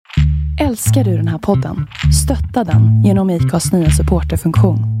Älskar du den här podden? Stötta den genom IKAs nya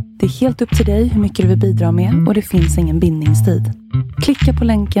supporterfunktion. Det är helt upp till dig hur mycket du vill bidra med och det finns ingen bindningstid. Klicka på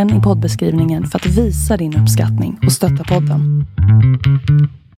länken i poddbeskrivningen för att visa din uppskattning och stötta podden.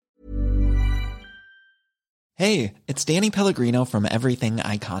 Hey, it's Danny Pellegrino from Everything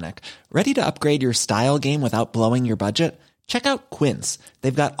Iconic. Ready to upgrade your style game without blowing your budget? Check out Quince.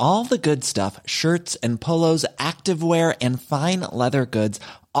 They've got all the good stuff, shirts and polos, activewear and fine leather goods,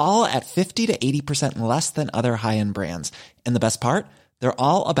 all at 50 to 80% less than other high-end brands. And the best part? They're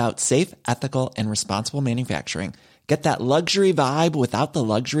all about safe, ethical, and responsible manufacturing. Get that luxury vibe without the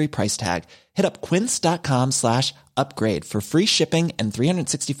luxury price tag. Hit up quince.com/upgrade for free shipping and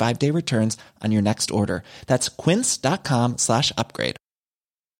 365-day returns on your next order. That's quince.com/upgrade.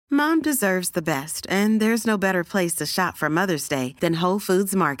 Mom deserves the best, and there's no better place to shop for Mother's Day than Whole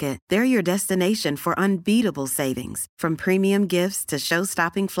Foods Market. They're your destination for unbeatable savings, from premium gifts to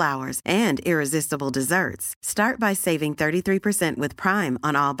show-stopping flowers and irresistible desserts. Start by saving 33% with Prime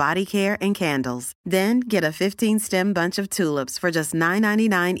on all body care and candles. Then get a 15-stem bunch of tulips for just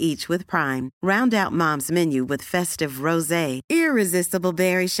 $9.99 each with Prime. Round out Mom's menu with festive rosé, irresistible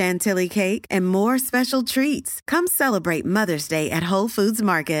berry chantilly cake, and more special treats. Come celebrate Mother's Day at Whole Foods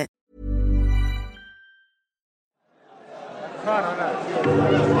Market.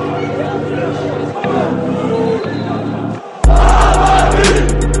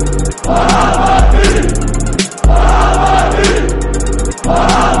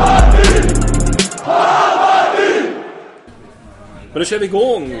 Men då kör vi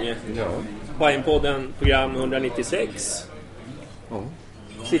igång. Bajenpodden program 196.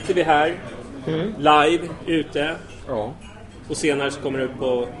 Sitter vi här live ute. Och senare så kommer det upp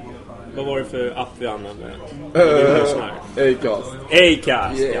på, vad var det för app vi använder?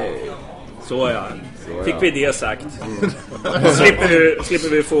 Acast. Ja. Så fick vi det sagt. Slipper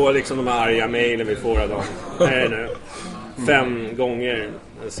vi få liksom de här arga mejlen vi får av dem. Nu 5 gånger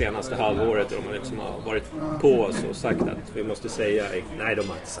det senaste halvåret de har liksom varit på oss och sagt att vi måste säga. Nej, de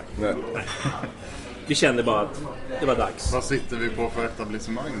har inte sagt. Nej. Vi kände bara att det var dags. Vad sitter vi på för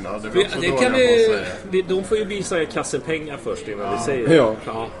etablissemang då? Det kan de får ju visa kassepengar först innan vi säger. Ja,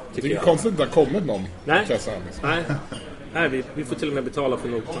 tycker det är jag. konstigt att det har kommit någon. Nej. Kassa, liksom. Nej, vi får till och med betala för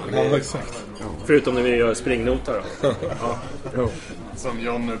notan. Ja, exakt. Förutom när vi gör springnota då. Som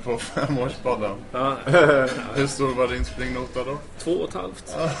John nu på 5-årspodden. Ja. Hur stor var din springnota då? 2,5.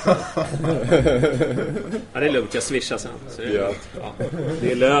 Ja, det är lugnt, jag swishar sen. Så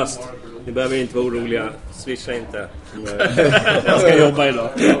det är löst. Ni behöver inte vara oroliga. Swisha inte. Jag ska jobba idag.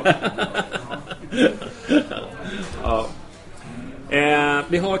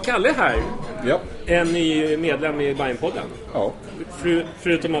 Vi har Kalle här. Ja. En ny medlem i Bajenpodden. Ja.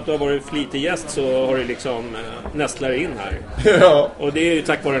 Förutom att du har varit flitig gäst så har du liksom nästlar in här. Ja. Och det är ju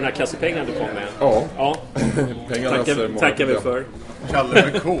tack vare den här kassepengen du kom med. Ja. Tackar vi för. Kalle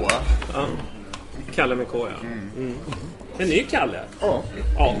med K. Ja. Kalle med K, ja. En ny Kalle. Ja.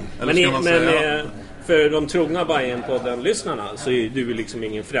 Men för de trogna Bajenpodden-lyssnarna så är du liksom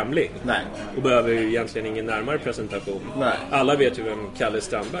ingen främling. Nej. Och behöver ju egentligen ingen närmare presentation. Nej. Alla vet ju vem Kalle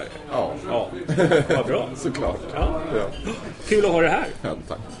Strandberg är. Ja. Vad bra. Såklart. Ja. Kul att ha det här. Ja,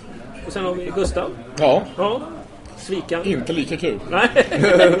 tack. Och sen har vi Gustav. Ja. Svikan. Inte lika kul. Nej.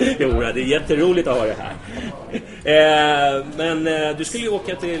 Jo, det är jätteroligt att ha det här. Men du skulle ju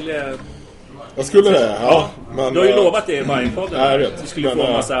åka till... Jag skulle det, men, du har ju lovat det i Bajenpodden. Nej, jag vet. Du skulle få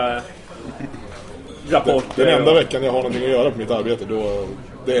en massa rapporter. Den enda veckan jag har någonting att göra på mitt arbete, då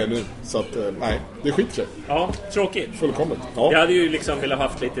det är nu. Så att, nej, det skiter sig. Ja, tråkigt. Fullkomligt. Jag hade ju liksom velat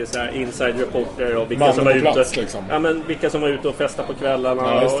haft lite så här inside-reporter och vilka Mannen som var på ute. plats, liksom. Ja, men vilka som var ute och festade på kvällarna.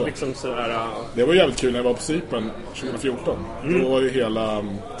 Ja, och liksom så här. Det var jävligt kul när jag var på Cypern 2014. Då var ju hela...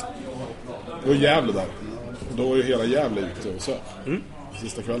 Det var Gävle där. Då var ju hela Gävle ute och så.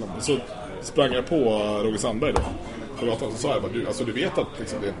 Sista kvällen. Och så sprang jag på Roger Sandberg då. På gatan, så sa jag bara, du vet att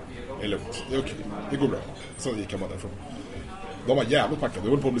liksom, det är lugnt. Det är okej. Det går bra. Så gick jag bara därifrån. De var jävligt packade. Det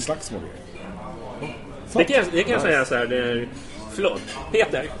höll på att bli slagsmål. Det kan jag säga så här. Det är, förlåt.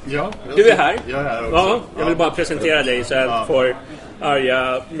 Peter. Ja. Du är här. Jag är här också. Ja, jag vill bara presentera dig så jag får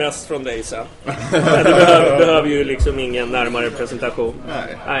arga mest från dig sen. Men du behöver ju liksom ingen närmare presentation.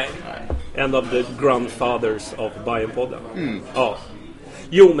 Nej. En av the grandfathers of Bajenpodden. Ja.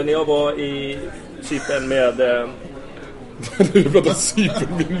 Jo, men när jag var i Cypern med... Du pratar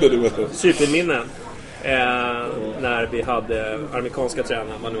Cypernminnen, du vet. Cypernminnen. När vi hade amerikanska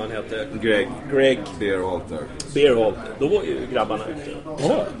tränaren, vad nu han heter. Greg Beerholt. Då var ju grabbarna ute.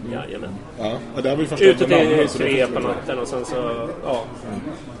 Jajamän. Ja, det var ju första ute till 3 på natten och sen så... Ja.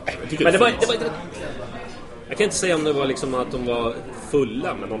 Men det var Jag kan inte säga om det var liksom att de var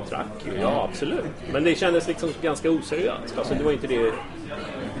fulla, men de drack ju. Ja, absolut. Men det kändes liksom ganska oseriöst. Alltså det var inte det... Ja,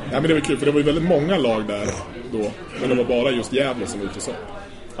 men det var kul, för det var ju väldigt många lag där då. Men det var bara just Gävle som ute så.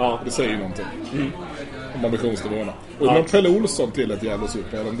 Ja. Det säger ju någonting. Om ambitionsnivåerna. Och om Pelle Olsson till ett Gävle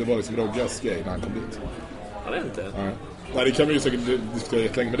super, eller om det var liksom Roggas grej när han kom dit. Jag vet inte. Nej, det kan vi ju säkert diskutera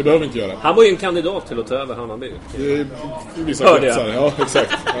jättelänge, men det behöver vi inte göra. Han var ju en kandidat till att ta över Hammarby. Vissa kretsar, ja,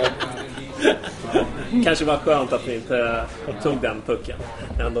 exakt. Ja. Kanske var skönt att vi inte tog den pucken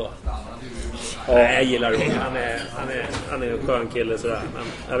ändå. Ja. Nej, jag gillar det. Han är en skön kille sådär, men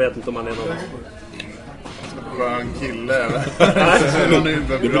jag vet inte om han är någon... Skön kille.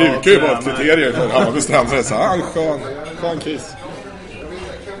 Det brukar ju vara ett kriterium för Hammarbys tränare. Så han skön kiss.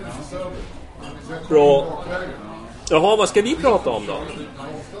 Bra. Jaha, vad ska vi prata om då?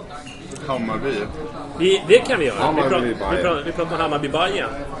 Hammarby. Det kan vi göra. Vi pratar om Hammarby-Bajen.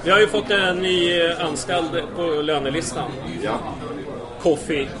 Vi har ju fått en ny anställd på lönelistan. Ja.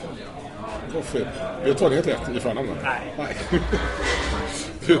 Koffi. Vi tar det helt rätt i förnamnet. Nej.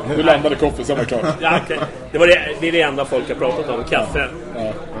 Nu landade Koffi, så var det klart. Ja, okay. Det är det enda folk har pratat om, kaffe.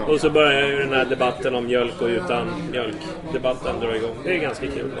 Ja. Och så börjar ju den här debatten om mjölk och utan mjölk. Debatten drar igång. Det är ganska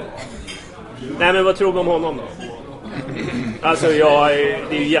kul. Nej, men vad tror du om honom då? Alltså, det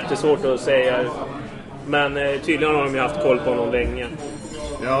är ju jättesvårt att säga. Men tydligen har de ju haft koll på honom länge.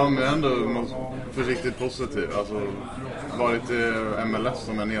 Ja, men ändå försiktigt positiv. Alltså, varit i MLS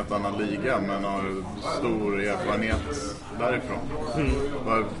som en helt annan liga, men har stor erfarenhet därifrån.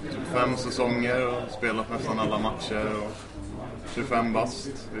 Var typ 5 säsonger och spelat nästan alla matcher och 25 bast.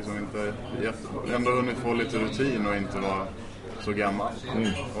 Liksom inte ändå hunnit få lite rutin och inte vara så gammal.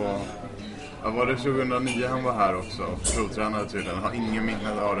 Och var det 2009 han var här också? Provtränare tydligen. Har ingen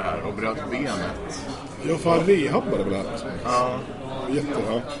minne av det här och bröt benet. Ja, fan rehabbade väl här. Ja.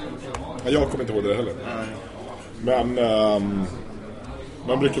 Jättebra. Jag kommer inte ihåg det heller. Nej. Men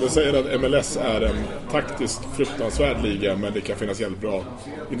man brukar väl säga att MLS är en taktiskt fruktansvärd liga, men det kan finnas jävligt bra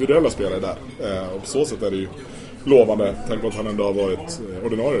individuella spelare där. Och på så sätt är det ju lovande, tänk på att han ändå har varit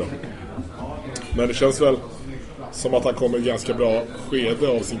ordinarie då. Men det känns väl som att han kommer i ganska bra skede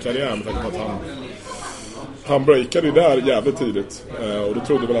av sin karriär, med tanke på att han breakade ju där jävligt tidigt. Och då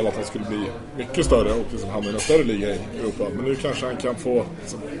trodde väl alla att han skulle bli mycket större och liksom hamna i en större liga i Europa. Men nu kanske han kan få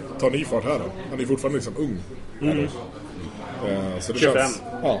liksom, ta ny fart här då. Han är fortfarande liksom ung. Så det 25. känns,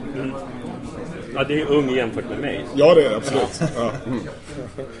 ja. Ja, det är ju ung jämfört med mig. Ja, det är absolut. Ja.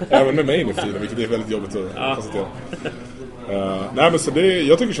 Även med mig nu för tiden, vilket är väldigt jobbigt att konstatera. Nej, men så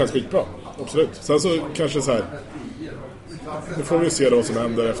jag tycker det känns skitbra. Absolut. Sen så kanske så här, nu får vi se då vad som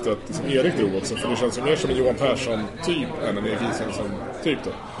händer efter att liksom Erik drog också. För det känns ju mer som en Johan Persson-typ än en Erik Israelsson-typ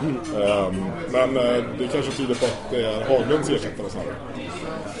då. Men det kanske tyder på att det är Haglunds ersättare snarare.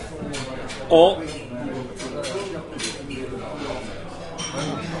 Ja.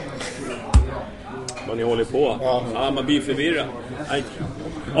 Vad ni håller på. Ja, man blir förvirrad.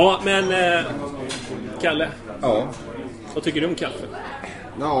 Ja, men Kalle. Ja. Vad tycker du om kaffe?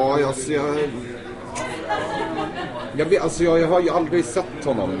 Ja, jag har ju aldrig sett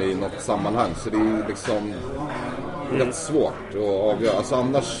honom i något sammanhang, så det är ju liksom rätt svårt att avgöra. Alltså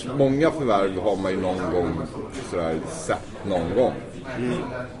annars, många förvärv har man ju någon gång sådär sett någon gång.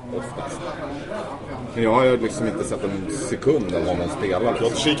 Oftast. Men jag har liksom inte sett en sekund av honom spela.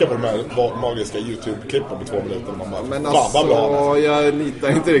 Jag kikar på de här magiska YouTube-klippen på 2 minuter. Man bara, men alltså, jag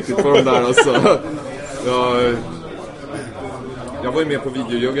litar inte riktigt på dem där alltså. Jag var ju med på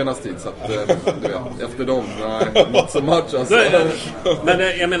videojuggarnas tid, så att, du vet, efter dem, not so much alltså. Men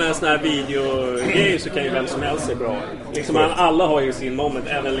jag menar, en sån här videogrej så kan ju vem som helst se bra ut. Liksom, alla har ju sin moment.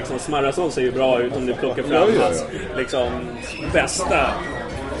 Även liksom Smarrason ser ju bra ut om du plockar fram hans liksom bästa.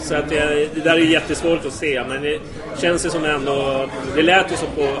 Så att det där är jättesvårt att se. Men det känns ju som ändå, det lät ju så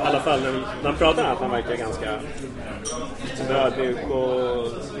på, i alla fall när han pratade, att han verkar ganska bödig och...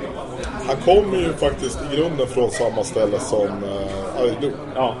 Han kommer ju faktiskt i grunden från samma ställe som Aido.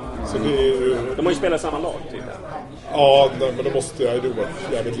 Ja. Så det är ju... De har ju spelat samma lag typ. Ja, men då måste Aido vara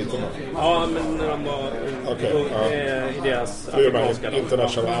jävligt liten. Ja, men när de var i deras amerikanska lag.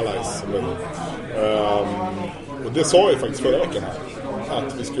 International Allies. Och det sa jag faktiskt förra veckan här,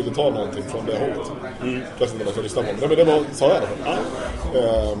 att vi skulle ta någonting från det hållet. Kanske inte man lyssna på. Nej, men det sa jag i alla fall.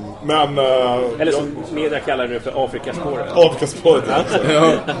 Men... eller som media kallar det för Afrikaspåret. Afrikaspåret,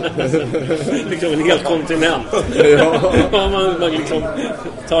 ja. Liksom en hel kontinent. man liksom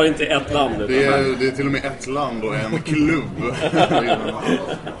tar inte ett land. Det är till och med ett land och en klubb.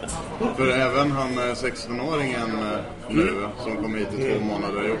 För även han 16-åringen nu som kom hit i 2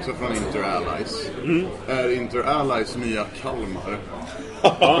 månader är också från Inter Allies. Är Inter Allies nya Kalmar?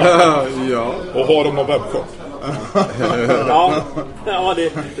 Ja. Och har de någon webbshop? Ja,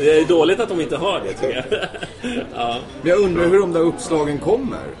 det är dåligt att de inte hör det, tycker jag. Ja. Men jag undrar hur de där uppslagen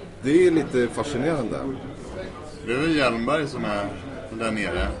kommer. Det är lite fascinerande. Det är väl Hjelmberg som är där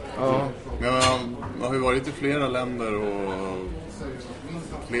nere. Ja. Men man har ju varit i flera länder och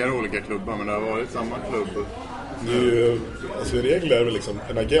flera olika klubbar, men det har varit samma klubb. Det är ju, alltså i regel är det väl liksom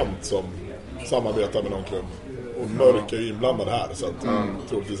en agent som samarbetar med någon klubb. Och Mörk är ju inblandad här, så att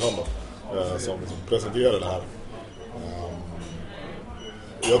troligtvis han då, som liksom presenterar det här.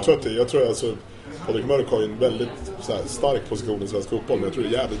 Jag tror alltså Patrik Mörk har ju en väldigt så här, stark position i svensk fotboll, men jag tror det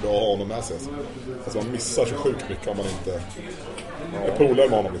är jävligt bra att ha honom med sig. Alltså man missar så sjukt mycket om man inte är polare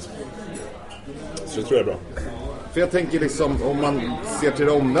med honom liksom. Så det tror jag är bra. För jag tänker liksom, om man ser till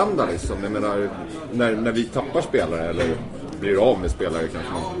det omvända liksom, jag menar, när vi tappar spelare eller blir av med spelare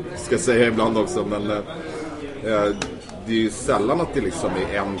kanske man ska säga ibland också, men det är ju sällan att det liksom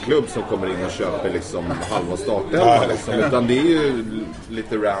är en klubb som kommer in och köper liksom halva startelvan liksom, utan det är ju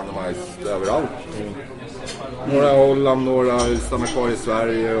lite randomized överallt. Några Holland, några stannar kvar i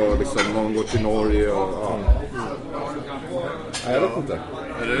Sverige och liksom någon går till Norge och jag vet inte.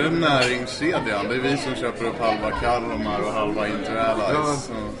 Är det näringskedjan? Det är vi som köper upp halva Kalmar och halva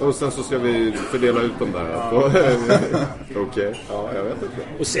Interallies. Ja. Och sen så ska vi fördela ut dem där. Okej. Ja, jag vet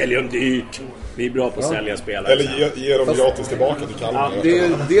inte. Och sälja dem dyrt. Vi är bra på att sälja spelare. Eller ge dem gratis tillbaka till Kalmar. Det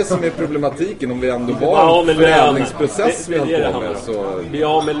är det som är problematiken om vi ändå har en förädlingsprocess vi har på med. Så... Vi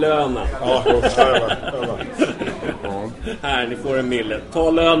har med lönen. Ja, Här, ni får en mille.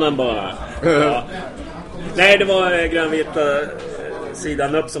 Ta lönen bara. Ja. Nej, det var grönvita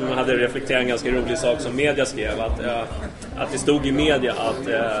sidan upp som hade reflekterat en ganska rolig sak som media skrev. Att det stod i media att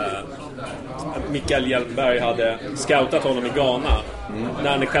Mikael Hjelmberg hade scoutat honom i Ghana när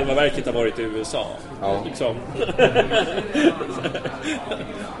han i själva verket har varit i USA. Ja. Liksom.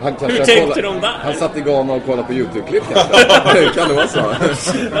 Hur tänkte de där? Han satt i Ghana och kollade på YouTube-klipp kanske. Kan det vara så?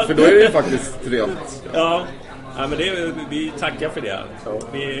 För då är det ju faktiskt trevligt. Ja, men vi tackar för det.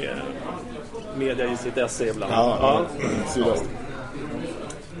 Vi media i sitt esse ibland. Ja.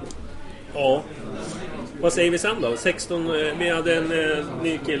 Ja. Vad säger vi sen då? 16, vi hade en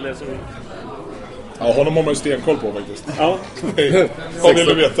ny kille som... Ja, honom har man ju stenkoll på faktiskt. Ja. Vad vill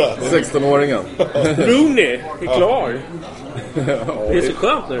du veta? 16-åringen. Rooney är klar. Det är så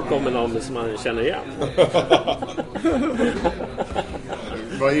skönt när det kommer någon som man känner igen.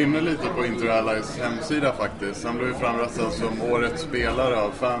 Jag var inne lite på Interallies hemsida faktiskt. Han blev ju framröstad som årets spelare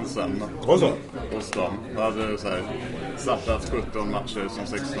av fansen. Vad så? Hos dem. Han hade så här startat 17 matcher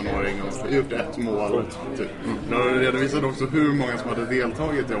som 16-åring och gjort ett mål. Typ. De redovisade också hur många som hade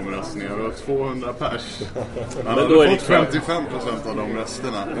deltagit i omröstningar. Det var 200 pers. Han hade fått 55% av de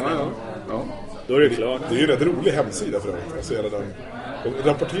rösterna. Ja. Då är det klart. Det är ju en rätt rolig hemsida för övrigt. Jag ser det där. De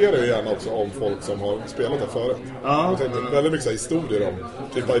rapporterar ju gärna också om folk som har spelat där förut. Jag tänkte väldigt mycket så här historier om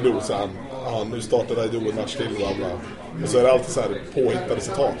typ Aidoo, så nu startade Aidoo en match till och bla. Och så är det alltid så här påhittade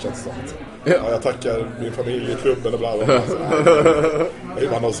citat, känns det som. Jag tackar min familj i klubben och bla bla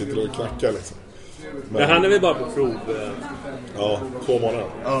bla. Man sitter och knackar liksom. Men han är väl bara på prov. Ja, 2 månader.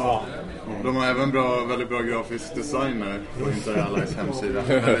 Ja. De har även väldigt bra grafisk designer på Interallies hemsida.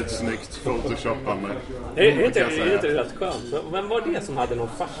 Väldigt snyggt photoshopande. Är inte rätt skönt? Vem var det som hade någon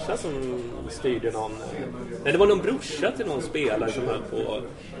farsa som styrde någon? Nej, det var någon brorsa till någon spelare som höll på.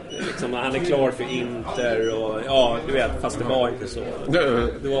 Liksom, han är klar för Inter och ja, du vet, fast det var inte så.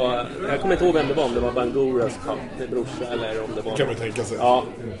 Det var, jag kommer inte ihåg vem det var, om det var Banguras brorsa eller om det var... Kan man tänka sig. Ja,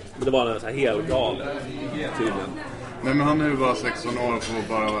 det var en så här helt galet tydligen. Nej, men han är ju bara 16 år och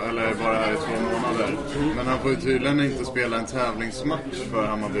bara här i 2 månader. Men han får ju tydligen inte spela en tävlingsmatch för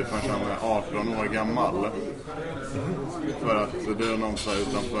Hammarby förrän han är 18 år gammal. För att det är någon så här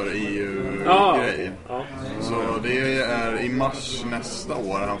utanför EU-grej. Så det är i mars nästa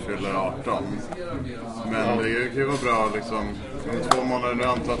år han fyller 18. Men det kan ju vara bra liksom, om 2 månader nu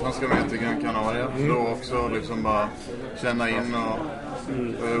antar att han ska med till Gran Canaria. Då också liksom bara känna in och...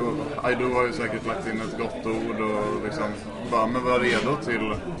 Aidoo har ju säkert lagt in ett gott ord och liksom bara vara redo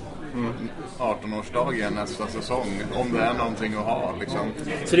till 18-årsdagen nästa säsong, om det är någonting att ha liksom.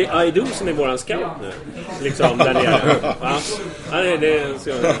 Så det är Aidoo som är våran scout nu liksom där nere.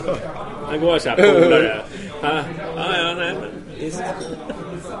 Han går så här polare.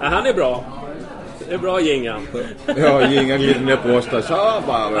 Han är bra. Det är bra Gingan. Ja, Gingan glider ner på Årsta. Tja,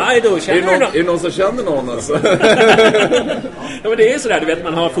 bara. Aidoo, är det någon som känner någon alltså? Ja, men det är sådär, du vet,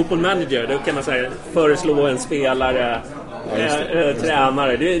 man har fotbollmanager. Då kan man säga, föreslå en spelare,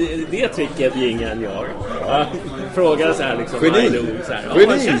 tränare. Det tricket Gingan gör. Frågar så här liksom.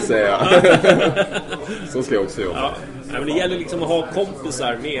 Geni, säger jag. Så ska jag också jobba. Ja, men det gäller liksom att ha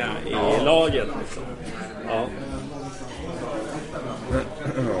kompisar med i laget liksom. Ja.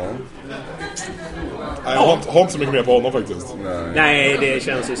 Nej, jag har inte så mycket mer på honom faktiskt. Nej, det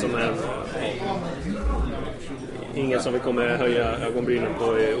känns ju som en... Inget som vi kommer höja ögonbrynen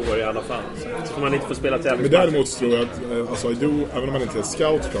på i år i alla fall. Så man inte får spela tävlingsmatch. Men däremot tror jag att alltså, även om man inte är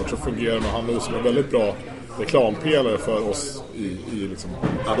scout klart, så fungerar han nu som en väldigt bra reklampelare för oss i liksom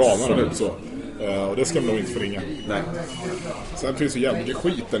ramarna. Så. Och det ska man nog inte förringa. Nej. Sen finns det jävligt mycket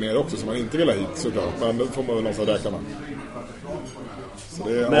skit där nere också som man inte vill ha hit såklart. Men det får man väl någonstans räkna med. Så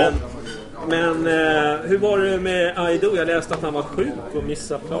det, Men hur var det med Aido? Jag läste att han var sjuk och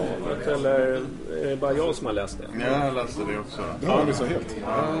missade planet. Eller är det bara jag som har läst det? Ja, jag läste det också. Ja, det missade helt.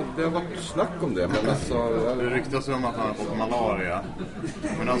 Ja, det har varit snack om det. Men alltså, Det ryktas om att han har fått malaria.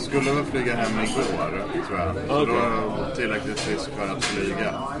 Men han skulle väl flyga hem igår, tror jag. Så då är han tillräckligt frisk för att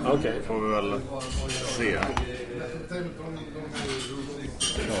flyga. Okej. Får vi väl se.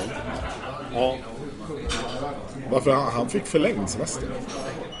 Ja. Varför han fick förlängd semester?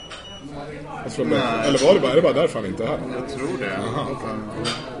 Eller är det bara därför han inte är här? Jag tror det.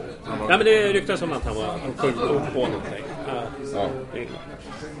 Nej, men det ryktas om att han var sjuk på någonting. Ja.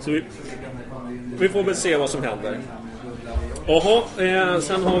 Så vi får väl se vad som händer. Jaha,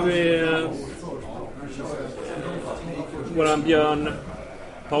 sen har vi våran Björn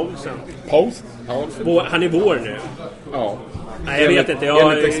Paulsen. Han är vår nu. ja. Nej, jag vet inte.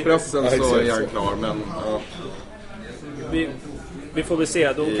 Enligt Expressen så är han klar, men... Ja. Vi får väl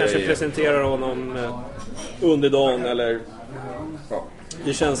se. De kanske presenterar honom under dagen eller... Ja.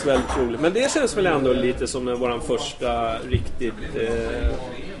 Det känns väldigt troligt. Men det känns väl ändå lite som våran första riktigt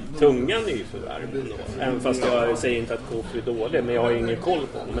tunga nyförvärv. Även fast jag säger inte att Kofi är dålig, men jag har ingen koll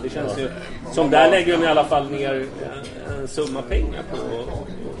på honom. Men det känns ju som där lägger de i alla fall ner en summa pengar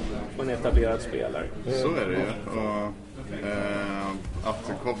på en etablerad spelare. Så är det ju. Och,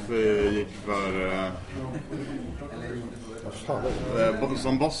 att Kofi gick för...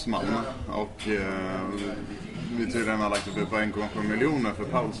 som bossman och vi tydligen har lagt upp på 1,7 miljoner för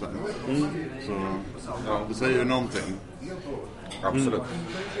pausen. Så det säger ju någonting. Absolut.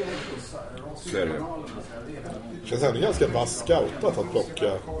 Så är det ju. Det känns ändå ganska vass scoutat att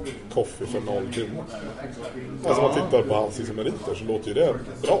plocka Kofi för 0 kronor. Alltså om man tittar på hans meriter så låter ju det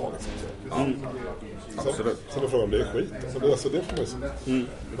bra liksom. Sen är frågan om det är skit. Alltså det får man ju se.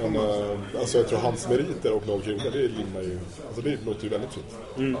 Men alltså jag tror hans meriter och 0 kronor, det limmar ju. Alltså det låter ju väldigt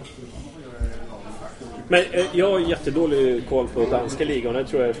fint. Men jag har jättedålig koll på danska ligan. Det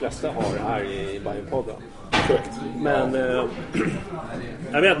tror jag de flesta har här i Bayern-podden. Korrekt. Men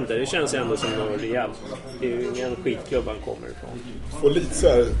jag vet inte, det känns ändå som något rejält. Det är ju ingen skitklubb han kommer ifrån. Får lite så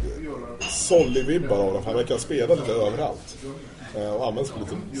här Solly-vibbar av dem. Han verkar spela lite överallt. Och används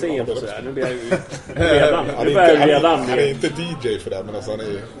lite... Säg inte sådär, nu blir jag ju redan. Han är inte DJ för det, men alltså han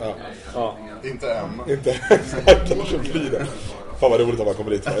är... Ja. Inte än. Inte kanske blir det. Fan vad roligt att man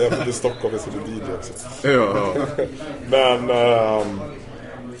kommer dit. Jag är från Stockholm, jag ska bli DJ också. Ja. Men...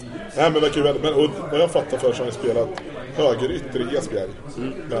 nej men verkar ju väldigt... Men vad jag fattar för så har han spelat högerytter i Esbjerg.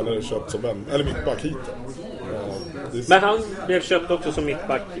 Men han är köpt som en... Eller mittback hit. Men han blev köpt också som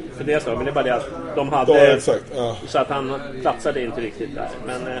mittback för det så, men det är bara det att de hade... Ja, exakt. Ja. Så att han platsade inte riktigt där.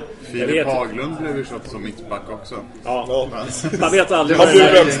 Men Filip Haglund blev ju köpt som mittback också. Ja. Man vet aldrig. Han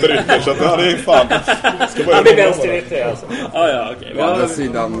blir vänsterytter så det är fan. Han blir vänsterytter alltså. Ja, okej. Å andra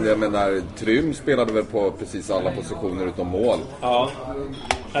sidan, jag menar, Trym spelade väl på precis alla positioner utom mål. Ja.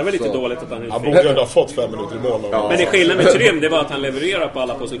 Det var lite dåligt att han Han borde ha fått 5 minuter i mål. Ja. Men det skillnaden med Trym, det var att han levererar på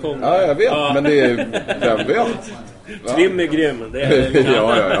alla positioner. Ja, jag vet. Men det är... Vem vet? Trym är grym. Det är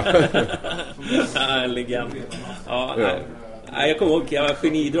ja. En legend. Ja. Nej, jag kommer ihåg, jag var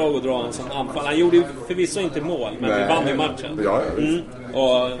genidrag att dra honom som anfall. Han gjorde förvisso inte mål, men vi vann ju matchen. Ja.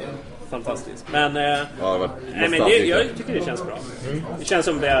 Och fantastiskt. Men, jag tycker det känns bra. Det känns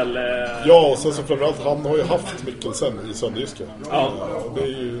som väl... Ja, och sen så framförallt, han har ju haft Mikkelsen i Sönderjyska. Ja. Det är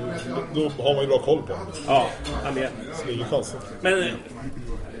ju, då har man ju bra koll på honom. Ja, han vet. Så det är ingen chans. Men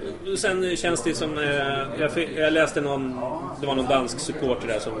sen känns det som... Jag läste det var någon dansk supporter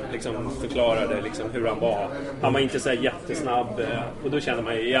där som liksom förklarade liksom hur han var. Han var inte så här jättesnabb. Och då kände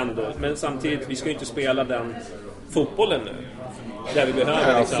man ju igen då. Men samtidigt, vi ska ju inte spela den fotbollen nu. Där vi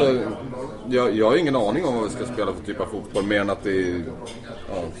behöver liksom. Alltså, jag har ingen aning om vad vi ska spela för typ av fotboll, mer än att det är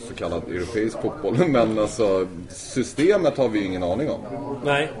så kallad europeisk fotboll. Men alltså, systemet har vi ingen aning om.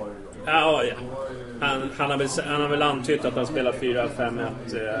 Nej. Ja. Han har väl antytt att han spelar 4-5-1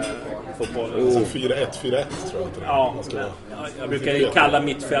 fotboll. 4-1 tror jag inte. Ja, jag brukar kalla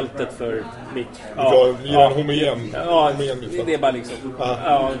mittfältet för mitt. Ja, homogen. Ja, det är bara liksom.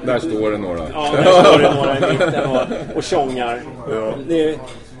 Där står det några. Ja, där står det några i mitten och tjongar. Ja.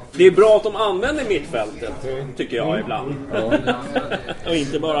 Det är bra att de använder mittfältet, tycker jag ibland. Och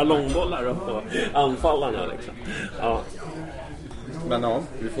inte bara långbollar upp på anfallarna liksom. Ja. Men ja,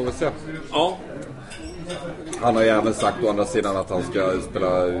 vi får väl se. Ja. Han har ju även sagt å andra sidan att han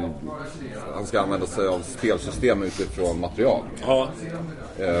ska använda sig av spelsystem utifrån material. Ja.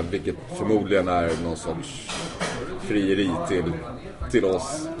 Vilket förmodligen är någon sorts frieri till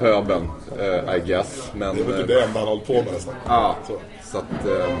oss pöben, I guess. Men, det är väl det enda han håller på med nästan. Ja, så att...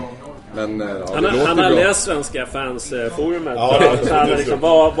 Men, ja, han har läst svenska fansforumet. Så han liksom,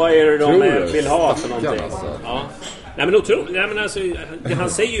 vad är det de vill ha för någonting? Alltså. Ja. Nej, men otroligt. Nej, men alltså, han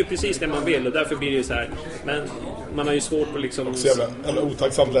säger ju precis det man vill och därför blir det ju så här. Men man har ju svårt att liksom... Eller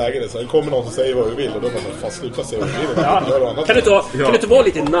otacksamt läge. Så det kommer någon som säger vad vi vill och då man fast sluta säga vad vi vill. Ja. Kan du inte vara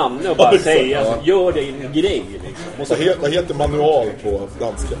lite namn och bara säga alltså, gör det en grej liksom. Vad heter manual på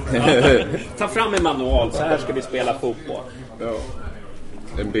danska? Ta fram en manual, så här ska vi spela fotboll. Ja.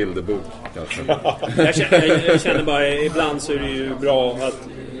 En bilderbok kanske. Jag känner bara, ibland så är det ju bra att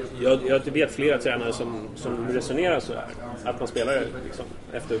jag vet flera tränare som resonerar så här, att man spelar liksom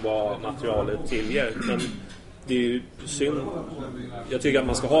efter vad materialet tillger, men det är ju synd. Jag tycker att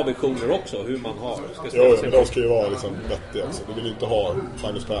man ska ha visioner också, hur man ska spela. Jo, men de ska ju vara liksom vettiga också. Du vill inte ha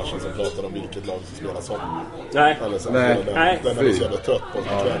Magnus Persson som pratar om vilket lag som spelar som. Nej. Eller så, Nej. Den är så jävla trött på.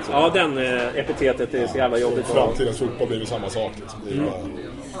 Ja, den epitetet är så jävla jobbigt. Framtidens fotboll blir ju samma sak liksom. Det är ju bara...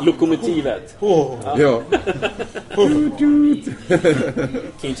 Lokomotivet. Ja.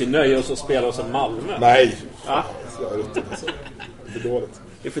 Kan inte nöja oss att spela som Malmö. Nej. Ja. Så är det alltså. Det är för dåligt.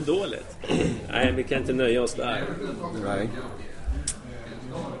 Det är för dåligt. Nej, vi kan inte nöja oss där. Nej.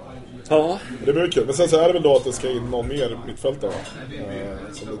 Ja. Det blir kul. Men sen så är det väl då att det ska in någon mer mittfältare.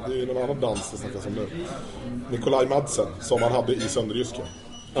 Så det är ju någon annan dans det snackas om nu. Nikolaj Madsen, som han hade i Sönderjyske.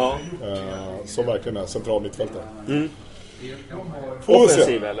 Ja. Som verkligen är central mittfältare.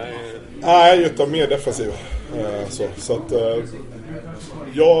 Offensiv eller? Nej, utan mer defensiv. Så att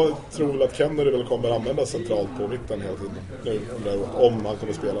jag tror väl att Kenner väl kommer använda centralt på mitten hela tiden nu, om han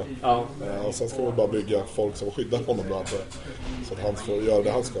kommer spela. Ja. Och sen ska vi bara bygga folk som skyddar honom då, så att han får göra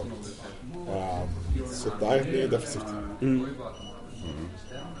det han ska. Så nej, det är defensivt.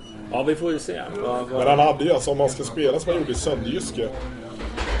 Ja, vi får ju se. Men han hade ju, alltså, om man ska spela som han gjorde i Sönderjyske,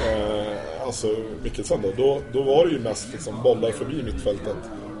 alltså Mikkelsen då var det ju mest liksom bollar förbi mittfältet.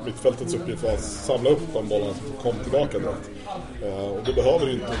 Mittfältets uppgift var att samla upp de bollarna som kom tillbaka direkt. Och då behöver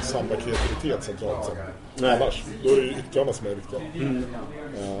du inte samma kreativitet centralt sen. Annars, då är det ju yttrarna som är viktiga.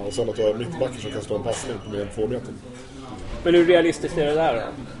 Och sen att du har mittbacker som kan slå en passning på mer än 2 meter. Men hur realistiskt är det där då?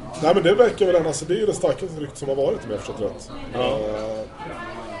 Nej, men det verkar väl, alltså, det är ju det starkaste ryktet som har varit, om jag förstått rätt.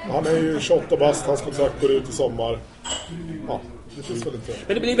 Han är ju 28 bast, hans kontrakt går ut i sommar. Ja, det finns väl inte.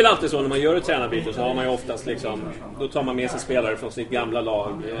 Men det blir väl alltid så när man gör ett tränarbyte, så har man ju oftast liksom, då tar man med sig spelare från sitt gamla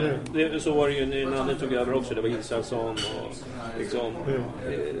lag. Så var det ju när han tog över också, det var Israelsson och liksom,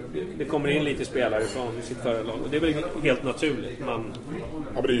 det kommer in lite spelare från sitt förra lag och det är väl helt naturligt. Ja,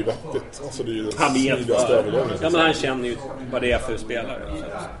 men det är ju vettigt. Alltså, det är ju han vet ja, men han känner ju vad det är för spelare.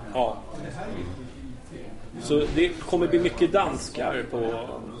 Ja. Så det kommer bli mycket danskar på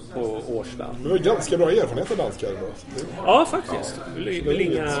Årsta. Det var ganska bra erfarenhet av danskar då. Ja, faktiskt. Det är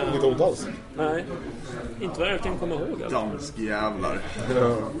inget ont alls. Nej, inte vad jag kan komma ihåg. Alltså. Danskjävlar.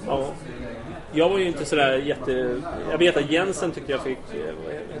 Ja. Jag var ju inte sådär jag vet att Jensen tyckte jag fick...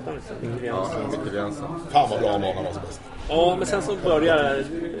 Mikkel Jensen. Fan vad bra han var som bäst. Ja, men sen så började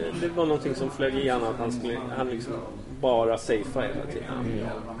det var någonting som flög igen att han liksom bara safea hela tiden.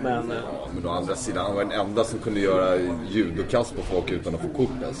 Men å andra sidan, han var den enda som kunde göra judokast på folk utan att få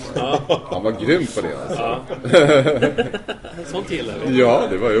kortes. Han var grym på det alltså. Sånt gillar vi. Ja,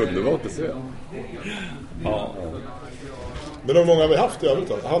 det var ju underbart att se. Ja. Men hur många har vi haft i övrigt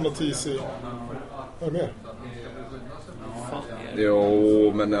då? Han och Tisi. Vad är det mer?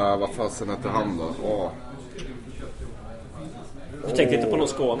 Jo, men vad fasen hette han då? Du tänkte inte på någon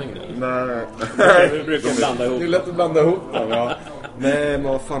skåning nu? Nej. Vi brukar blanda ihop. Det är lätt att blanda ihop dem, ja. Nej, men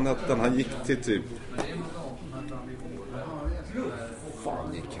vad fan hette han? Han gick till typ...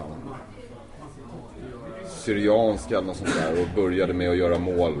 Fan gick han? Syrianska eller något sånt där. Och började med att göra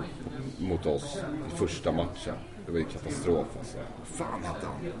mål mot oss i första matchen. Det var ju katastrof alltså. Vad fan hette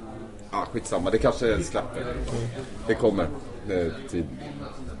han? Skitsamma. Det kanske släpper. Det kommer. Det är tid.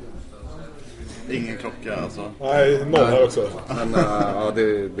 Ingen klocka alltså. Nej, noll här också. Men ja,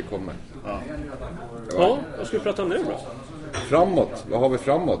 det kommer. Ja, vad ska vi prata om nu då? Framåt, vad har vi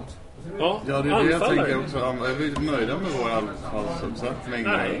framåt? Ja, det är det jag tänker också. Är vi nöjda med vår anfallsuppsättning?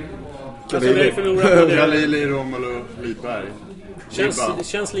 Nej. Alltså vi förlorar Galili, Romelu, Lidberg. Det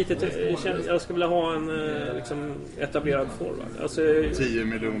känns lite... jag skulle vilja ha en liksom, etablerad forward. Alltså, 10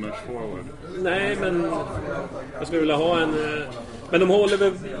 miljoners forward. Nej, men jag skulle vilja ha en... Men de håller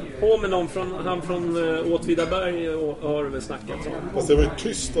väl på med någon från Åtvidaberg och har väl snackat om. Fast det var ju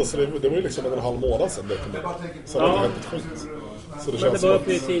tyst, alltså det var ju liksom en halv månad sedan det kom in. Så det var inte helt skit. Så det men det var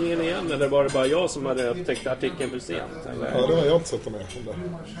uppe i tidningen igen, eller var det bara jag som hade upptäckt artikeln för sent? Eller? Ja, det har jag inte sett med om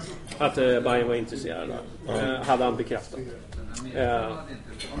det. Att Bayern var intresserad. Hade han bekräftat.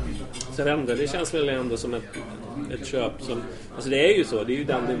 Så det känns väl ändå som ett köp som... Alltså det är ju så, det är ju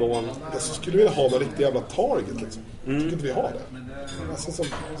den nivån... Jag skulle vilja ha en riktig jävla target liksom. Tycker inte vi har det? Alltså som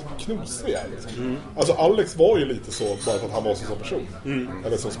knosig är liksom. Alltså Alex var ju lite så bara för att han var så som person.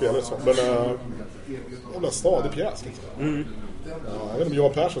 Eller som spelare så. Men en stadig pjäs liksom. Jag vet inte om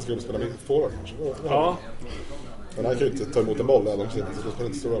Johan Persson skulle spela mitt forward kanske. Ja. Men han kan ju inte ta emot en boll eller någonting, så det spelar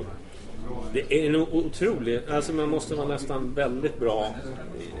inte stor roll. Det är nog otroligt. Alltså man måste vara nästan väldigt bra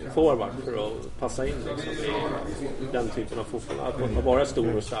forward för att passa in liksom, i den typen av fotboll. Att vara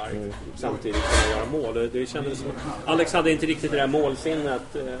stor och stark samtidigt som att göra mål. Det kändes som Alex hade inte riktigt det där målsinnet.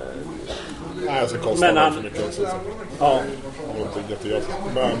 Nej, jag ska konstatera för mycket också. Ja. Han var inte jättegörs.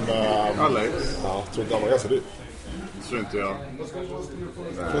 Men Alex? Ja, tror inte han var ganska dyr. Tror inte jag.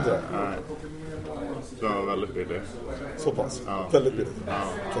 Tror inte det? Nej. Det var väldigt billigt. Så pass? Ja. Väldigt billigt? Ja.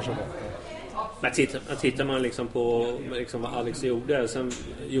 Kanske inte. Men tittar man liksom på liksom vad Alex gjorde, sen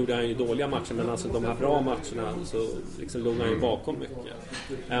gjorde han ju dåliga matcher, men alltså de här bra matcherna så liksom låg han ju bakom mycket,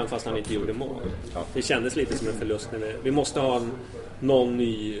 även fast han inte gjorde mål. Det kändes lite som en förlust när vi måste ha någon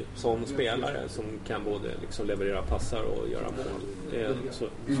ny sån spelare som kan både liksom leverera passar och göra mål. Det är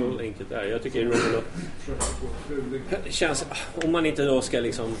så enkelt är. Jag tycker Romelu känns, om man inte då ska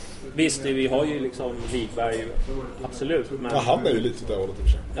liksom, visst vi har ju liksom Wikberg, absolut, men han är ju lite där hållet i och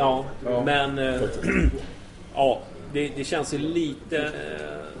för sig. Ja, men ja, det känns ju lite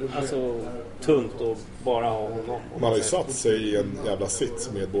alltså tunt att bara ha honom. Man har ju satt sig i en jävla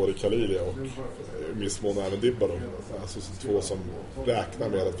sits med både Kalilia och missmån även Dibba då. Alltså två som räknar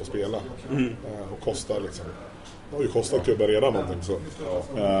med att få spela och kostar liksom. Det har ju kostat klubben redan någonting så.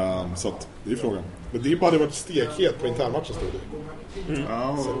 Så att det är frågan. Men Dibba hade varit stekhet på internmatchen stod det.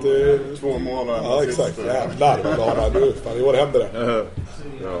 Ja, så att, 2 mål. Ja, exakt. Jävlar vad nu. Fan, i år händer det.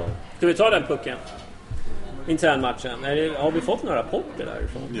 Ja. Ska vi ta den pucken? Internmatchen. Har vi fått några rapporter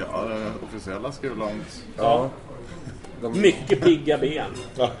därifrån? Ja, officiella skrev långt. Ja. Mycket pigga ben.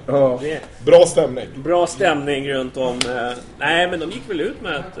 Ja. Bra stämning. Bra stämning runt om. Nej, men de gick väl ut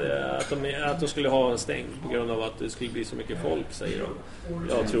med att de skulle ha en stäng på grund av att det skulle bli så mycket folk, säger de.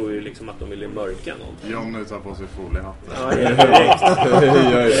 Jag tror ju liksom att de ville mörka någonting. John tar på sig foliehatten. Ja,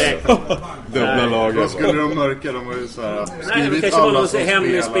 direkt. Dubbla lager. Vad skulle de mörka? De var ju så här. Nej, det kanske var någon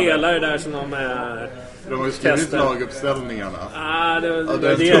hemlig spelare där som de har ju skrivit laguppställningarna.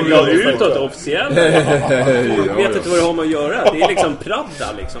 Det är utåt officiellt. Jag vet inte vad det har med att göra. Det är liksom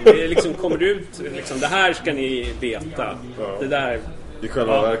Pravda liksom. Det är liksom, kommer ut liksom, det här ska ni veta. Det där. I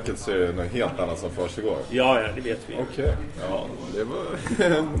själva verket så är det något helt annat som försiggår. Ja, det vet vi. Okej. Ja, det var...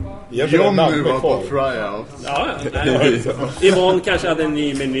 John nu var på tryout. Ja. Yvonne kanske hade en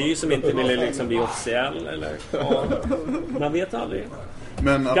ny meny som inte ville liksom bli officiell. Eller, ja. Man vet aldrig.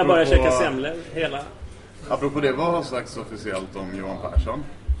 Men kan bara käka semlor hela. Apropå det, vad har sagts officiellt om Johan Persson?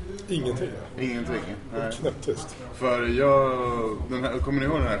 Ingenting. Knäpptyst. För kommer ni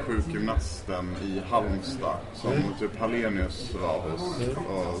ihåg den här sjukgymnasten i Halmstad som typ Hallenius var hos?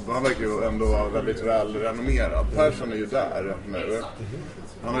 Och han verkar ju ändå vara väldigt väl renommerad. Persson är ju där nu.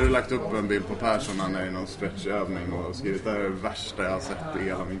 Han har ju lagt upp en bild på Persson när han är i någon stretchövning och skrivit det är det värsta jag har sett i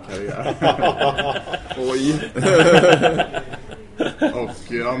hela min karriär. Oj.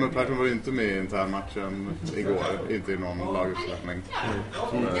 Och ja, men Persson var ju inte med i internmatchen igår, inte i någon laguppställning,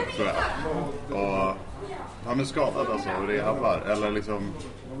 tror jag. Och han är skadad alltså, och rehabbar, eller liksom...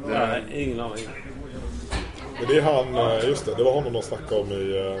 Nej, ingen aning. Men det är han, just det var honom de snackade om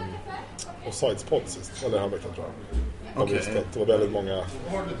i Offsides-podd sist, eller han veckan tror jag. Okay. Det var väldigt många.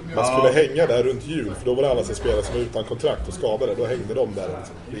 Man skulle hänga där runt jul, för då var det alla som spelare som var utan kontrakt och skadade. Då hängde de där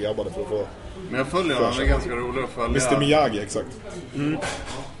och rehabade för att få... Men jag följer honom, han är ganska rolig att följa. Mr. Miyagi, exakt.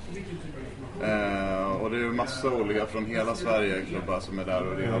 Och det är ju massa olika från hela Sverige klubbar som är där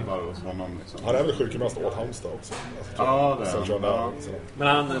och rehabbar hos honom liksom. Han är väl sjukgymnast åt Halmstad också. Alltså, Men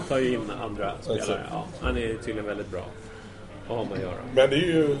han tar ju in andra spelare. Ja, han är tydligen väldigt bra. Vad har man att göra? Men det är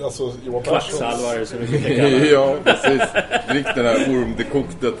ju alltså Johan Persson. Kvacksalvare som vi brukar kalla det. Ja, precis. Drick den här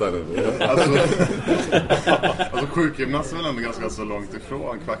ormdekoktet där nu. Alltså sjukgymnast är väl ändå ganska så långt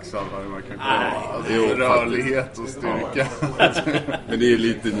ifrån kvacksalvare man kan komma. Alltså, Jo, rörlighet och styrka. Men det är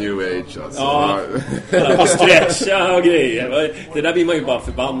lite new age alltså. Ja, och stretcha och grejer. Det där blir man ju bara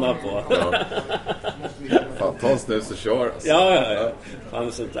förbannad på. Ja. Fan, ta en snus och kör alltså. Ja.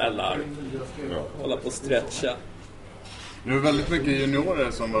 Fan, sånt där larm. Hålla på och stretcha. Det var väldigt mycket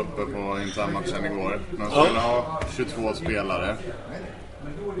juniorer som var uppe på internmatchen igår. De skulle ha 22 spelare.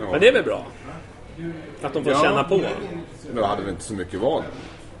 Men det är väl bra? Att de får känna på. Nu hade vi inte så mycket val.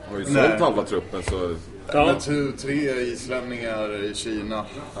 De har ju sålt halva truppen så... Ja. Men 3 islänningar i Kina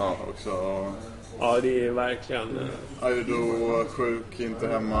också. Ja, det är verkligen... Aido sjuk, inte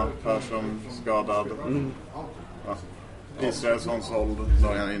hemma. Persson skadad. Ja. Israelsson såld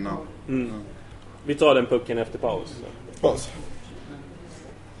dagen innan. Vi tar den pucken efter paus.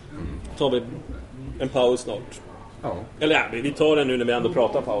 Tar vi en paus snart. Ja. Eller ja, vi tar den nu när vi ändå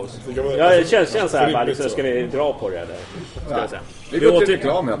pratar paus. Ja, det känns så här bara, liksom, ska vi dra på det eller? Ska jag säga. Vi går till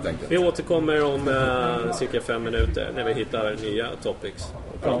reklam helt enkelt. Vi återkommer om cirka 5 minuter när vi hittar nya topics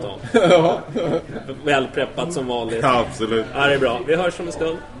att prata om. Väl preppat som vanligt. Ja, absolut. Ja, det är bra. Vi hörs om en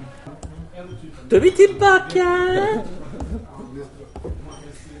stund. Då är vi tillbaka!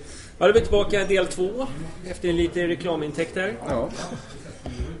 Ja, då är vi tillbaka i del 2 efter lite reklamintäkter. Ja.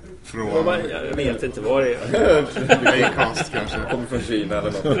 Jag vet inte vad det är. Acast kanske. Kommer från Kina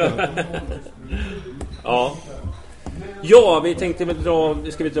eller något. Ja, vi tänkte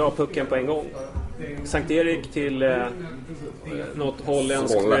väl ska vi dra pucken på en gång. Sankt Erik till något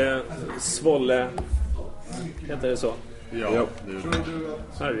holländskt Svolle. Heter det så? Ja.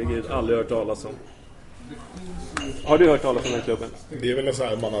 Herregud, aldrig hört talas om. Har du hört talas om den klubben? Det är väl så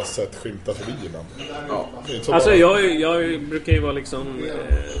här man har sett skymta förbi innan. Ja. Alltså jag brukar ju vara liksom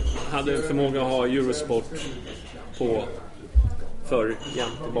hade förmåga att ha Eurosport på för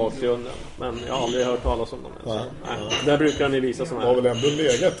jämt i bakgrunden. Men jag har aldrig hört talas om dem. Nej. Där brukar ni visa sådana här. Det har väl ändå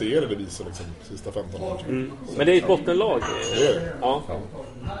legat i det visar liksom sista 15 år. Men det är ett bottenlag. Det är det. Ja.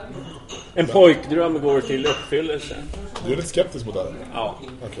 En pojkdröm går till uppfyllelse. Du är lite skeptisk mot det? Ja.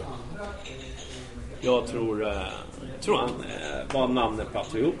 Okay. Jag tror han var namnet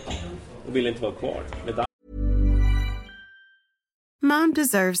patriot och ville inte vara kvar med det. Mom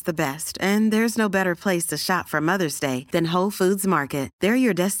deserves the best, and there's no better place to shop for Mother's Day than Whole Foods Market. They're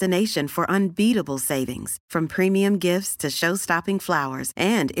your destination for unbeatable savings, from premium gifts to show-stopping flowers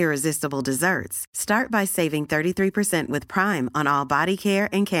and irresistible desserts. Start by saving 33% with Prime on all body care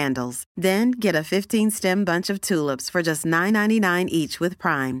and candles. Then get a 15-stem bunch of tulips for just $9.99 each with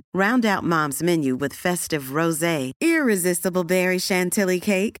Prime. Round out Mom's menu with festive rosé, irresistible berry chantilly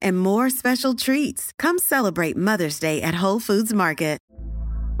cake, and more special treats. Come celebrate Mother's Day at Whole Foods Market.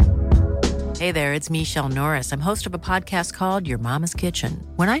 Hey there, it's Michelle Norris. I'm host of a podcast called Your Mama's Kitchen.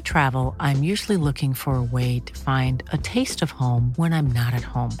 When I travel, I'm usually looking for a way to find a taste of home when I'm not at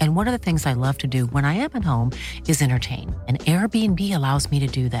home. And one of the things I love to do when I am at home is entertain. And Airbnb allows me to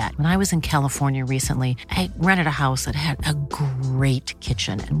do that. When I was in California recently, I rented a house that had a great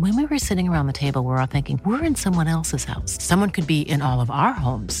kitchen. And when we were sitting around the table, we're all thinking, we're in someone else's house. Someone could be in all of our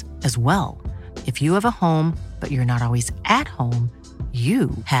homes as well. If you have a home, but you're not always at home, you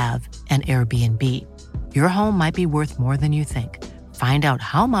have an Airbnb. Your home might be worth more than you think. Find out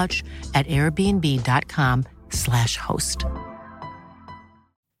how much at airbnb.com/host.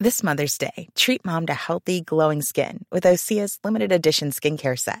 This Mother's Day, treat mom to healthy, glowing skin with Osea's limited edition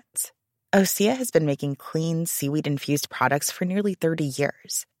skincare sets. Osea has been making clean, seaweed-infused products for nearly 30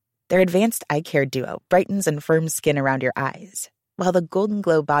 years. Their advanced eye care duo brightens and firms skin around your eyes, while the Golden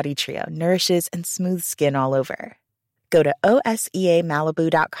Glow Body Trio nourishes and smooths skin all over. Go to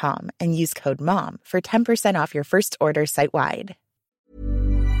OSEAMalibu.com and use code MOM for 10% off your first order site-wide.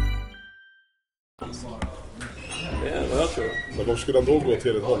 Det är vad jag tror. Men varför skulle han då gå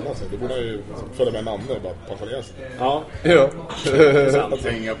till ett Holland sen? Då borde han ju följa med Nanne och bara pensionera sig. Ja. Att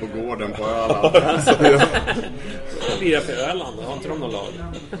hänga på gården på Öland. Lira för Öland, har inte de någon lag?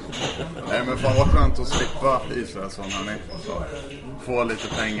 Nej, men fan vad skönt att slippa Israelsson, hörni. Få lite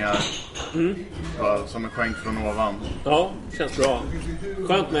pengar som en skänk från ovan. Ja, känns bra.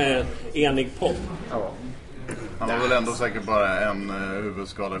 Skönt med enig podd. Ja. Han har väl ändå säkert bara en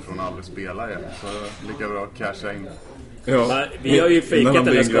huvudskada från aldrig spela igen. Så lika bra att casha in. Ja. Men vi har ju fejkat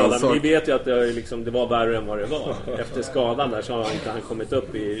den här skadan. Vi vet ju att det var värre än vad det var. Efter skadan där så har han inte kommit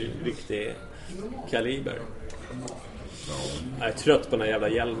upp i riktig kaliber. Jag är trött på den här jävla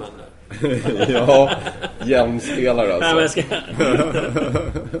hjälmen. Ja, hjälmspelare alltså. Nej, men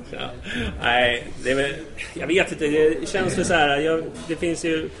ja. Nej, det är väl, jag vet inte, det känns väl så här, det finns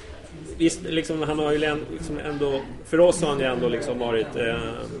ju visst, liksom, han har ju liksom ändå, för oss har han ju ändå liksom varit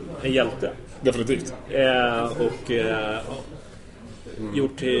en hjälte. Definitivt.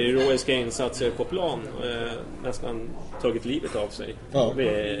 Gjort heroiska insatser på plan, nästan tagit livet av sig. Ja,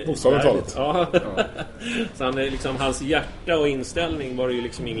 bokstavligt talat. Ja. Så han, liksom, hans hjärta och inställning var det ju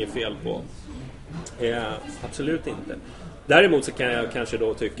liksom inget fel på. Absolut inte. Däremot så kan jag kanske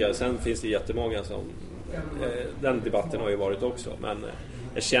då tycka, sen finns det jättemånga som den debatten har ju varit också, men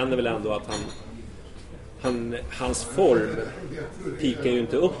jag känner väl ändå att hans form pikar ju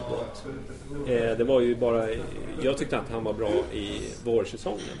inte uppåt. Det var ju bara, jag tyckte att han var bra i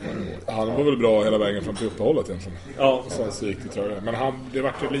vårsäsongen förra året. Han var väl bra hela vägen fram till uppehållet egentligen. Ja. Sen så gick det trögare. Men det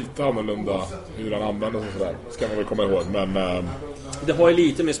vart ju lite annorlunda hur han använde sig sådär. Ska man väl komma ihåg. Men det har ju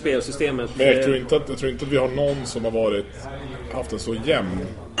lite med spelsystemet. Men jag tror inte att vi har någon som har haft en så jämn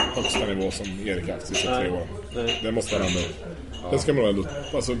högsta nivå som Erik haft de sista 3 åren. Det måste han ändå. Det ska man ändå.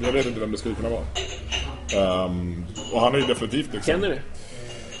 Alltså, jag vet inte vem det skulle kunna vara. Och han är ju definitivt liksom. Känner du?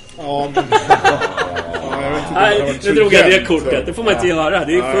 Ja, men... jag vet inte. Nej, nu drog jag det kortet. Det får man inte göra.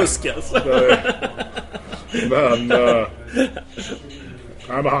 Det är ju fusk alltså. Men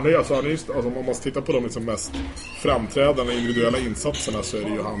han är just, alltså, om man måste titta på de liksom mest framträdande individuella insatserna, så är det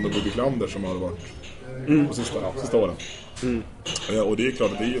ju han och Ludvig Lander som har varit på sista åren. Och det är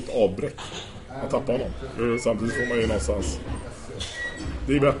klart att det är ju ett avbräck att tappa honom. Samtidigt får man ju någonstans,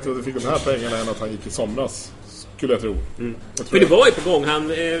 det är bättre att du fick de här pengarna än att han gick i somras, skulle jag tro. För det var ju på gång, han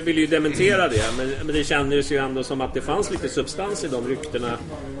ville ju dementera det, men det kändes ju ändå som att det fanns lite substans i de ryktena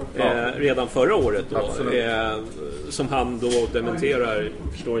redan förra året då, som han då dementerar,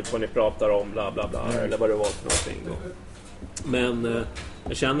 förstår inte vad ni pratar om, bla bla bla, eller vad det var för någonting då. Men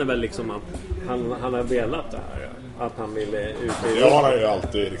jag känner väl liksom att han har velat det här, att han ville ut i... Ja, han har ju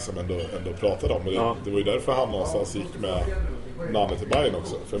alltid liksom ändå pratat om det. Det var ju därför han någonstans gick med namnet i Bayern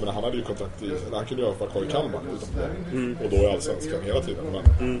också. För jag menar, han hade ju kontrakt han kunde ju ha varit kvar i Kalmar och då är allsvenskan hela tiden.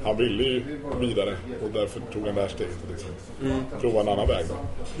 Men han ville ju vidare, och därför tog han det här steget och liksom prova en annan väg då.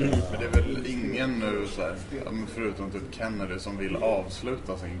 Men det är väl ingen nu så här, förutom typ Kennedy, som vill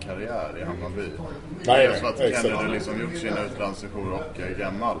avsluta sin karriär i Hammarby. Nej, så att Kennedy liksom gjort sin utlandssejour och är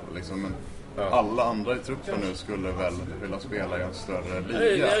gammal liksom, men alla andra i truppen nu skulle väl vilja spela i en större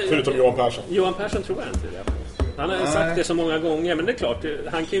liga. Förutom Johan Persson. Johan Persson tror jag inte det. Han har sagt det så många gånger, men det är klart,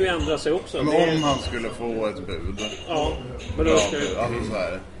 han kan ju ändra sig också. Men om han skulle få ett bud. Ja, men då ska alltså så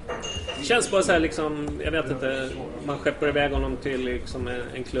här. Det känns bara så här liksom, jag vet inte, man skeppar iväg honom till liksom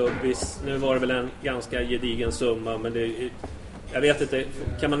en klubb. Visst, nu var det väl en ganska gedigen summa, men det, jag vet inte,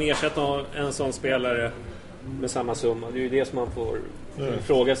 kan man ersätta en sån spelare med samma summa? Det är ju det som man får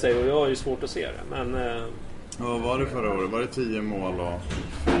fråga sig, och jag har ju svårt att se det. Men vad var det förra året? Var det 10 mål och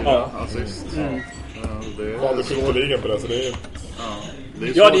 4 assist? Det finns ligan på det, så det är...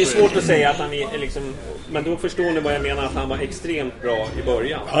 det är svårt att säga att han är liksom, men då förstår ni vad jag menar, att han var extremt bra i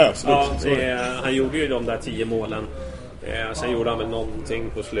början. Ja, absolut. Han gjorde ju de där 10 målen. Sen gjorde han väl någonting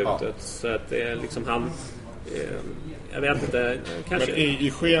på slutet. Så att liksom han... jag vet inte, kanske... Men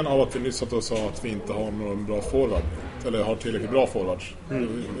i sken av att vi nyss satt och sa att vi inte har någon bra forward, eller har tillräckligt bra forwards, det är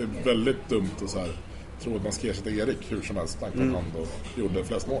väldigt dumt att så här tro att man ska ersätta Erik hur som helst, tack han då gjorde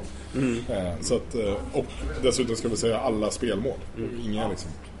flest mål. Så att, och dessutom ska vi säga alla spelmål. Inga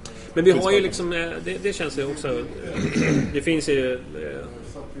liksom. Men vi har ju liksom, det känns ju också, det finns ju,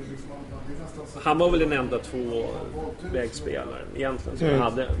 han var väl den enda 2-vägsspelaren egentligen som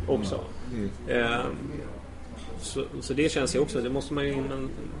hade också. Så det känns ju också, det måste man ju,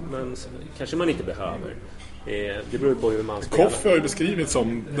 men kanske man inte behöver. Det beror på hur man spelar. Koffe har ju beskrivits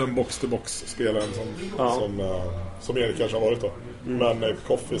som den box-to-box-spelaren som Erik kanske har varit då. Men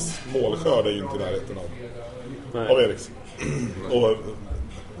Koffes målskörd är ju inte i närheten av Eriks. Och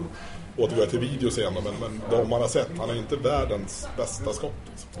återgår till videos igen, men de man har sett, han är ju inte världens bästa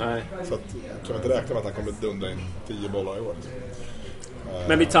skott. Nej. Så att, kan man inte räkna med att han kommer dundra in 10 bollar i år.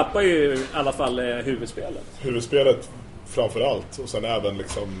 Men vi tappar ju i alla fall huvudspelet. Huvudspelet framförallt, och sen även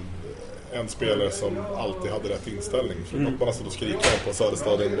liksom en spelare som alltid hade rätt inställning. För att man har stått och skrikit på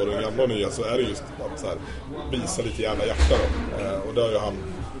Söderstadion, både den gamla och nya, så är det just att så här, visa lite jävla hjärta då. Och det har ju han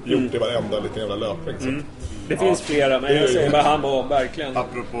gjort i varenda lite jävla löpning. Så. Det finns flera, men jag säger bara han var verkligen...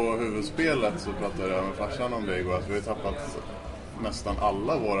 Apropå huvudspelet så pratade jag med farsan om det igår, att vi har tappat nästan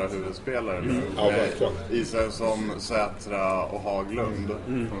alla våra huvudspelare nu. Israelsson, Sätra och Haglund.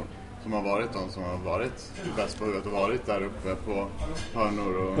 som har varit bäst på huvudet och varit där uppe på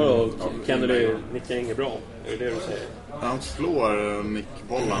hörnor och... Kennedy nickar inget bra, är det du säger? Han slår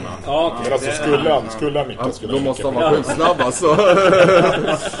nickbollarna. Ja, men alltså skulle han nicka då måste han vara skitsnabb alltså.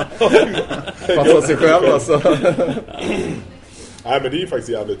 Passa sig själv alltså. Nej, men det är ju faktiskt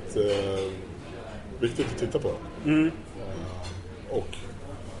jävligt viktigt att titta på. Och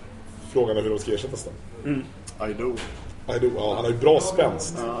frågan är hur de ska ersättas då. Aido, ja, han har ju bra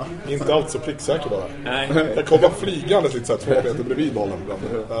spänst. Inte allt så pricksäker bara. Nej. Jag kommer flygande lite så här 2 meter bredvid bollen.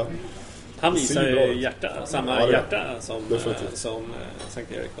 Ja. Han visar ju samma hjärta som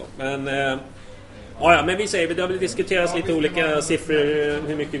Sankt Erik då. Men men vi säger, det har väl diskuterats lite olika siffror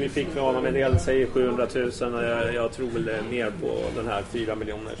hur mycket vi fick för honom. En del säger 700 000 och jag tror väl mer på den här 4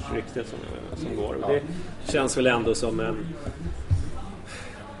 miljoners ryktet som går. Och det känns väl ändå som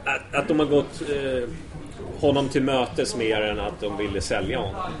att de har gått honom till mötes mer än att de ville sälja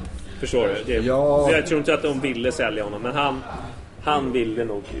honom. Förstår du? Jag tror inte att de ville sälja honom, men han ville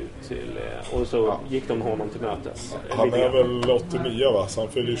nog ut till... Och så gick de honom till mötes. Han är väl 89 va? Så han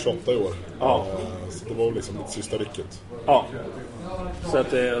fyller ju 28 i år. Ja. Så det var väl liksom det sista rycket. Ja. Så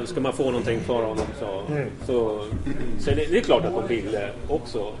att ska man få någonting för honom så det är klart att de ville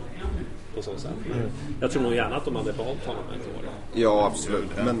också på så sätt. Jag tror nog gärna att de hade valt honom ett år. Ja, absolut.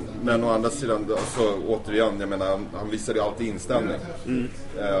 Men å andra sidan, alltså, återigen, jag menar, han visade ju alltid inställning.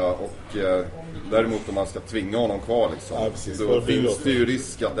 Däremot om man ska tvinga honom kvar liksom, då finns det ju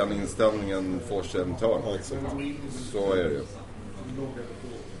risk att den inställningen får sig en törn. Så är det ju.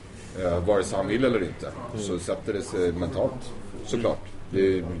 Vare sig han vill eller inte, så sätter det sig mentalt, såklart.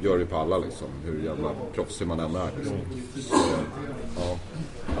 Det gör det på alla liksom, hur jävla proffsig man än är liksom. Så, ja.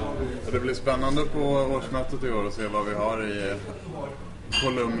 Det blir spännande på årsmötet i år att se vad vi har i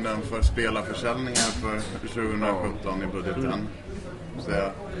kolumnen för spelarförsäljningar för 2017 i budgeten. Så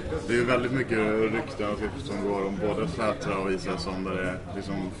det är ju väldigt mycket rykten som går om både Sätra och Isaksson, där det är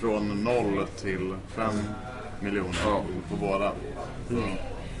liksom från 0 till 5 miljoner på båda.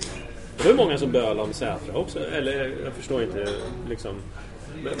 Det var många som bölade om Sätra också, eller jag förstår inte liksom.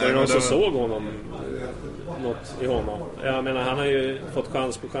 Var det någon som såg honom något i honom? Jag menar, han har ju fått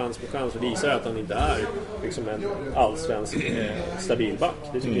chans och visar att han inte är liksom en allsvensk stabil back.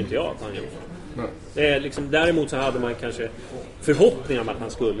 Det tycker inte jag att han gjorde. Det är liksom, däremot så hade man kanske förhoppningar om att han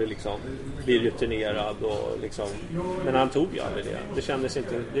skulle liksom bli rutinerad och liksom, men han tog ju aldrig det. Det kändes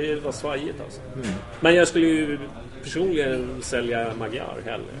inte, det var svajigt alltså. Men jag skulle ju personligen sälja Magyar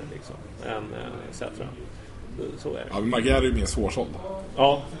hellre liksom än Sätra. Så är det. Ja, men Magyar är ju mer svårsåld.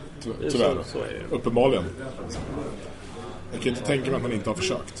 Ja, tyvärr. Så är det. Uppenbarligen. Jag kan inte tänka mig att man inte har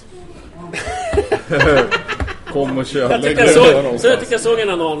försökt. Kom och köp. Jag tycker jag såg en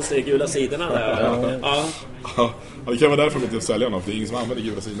annons i Gula sidorna där. Ja, det kan vara därför man inte säljer något. Det är ingen som använder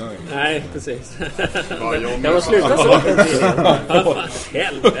Gula sidorna. Nej, precis. Kan man sluta så?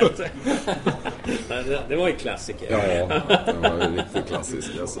 Helvete. Det var ju klassiker. Ja, det var ju riktigt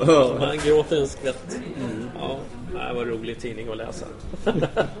klassisk alltså. Man gråter en skvätt. Ja, det var en rolig tidning att läsa.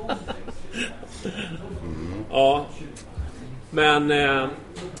 Ja. Men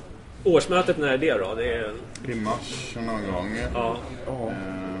årsmötet, när är det då? Det är i mars någon gång. Ja.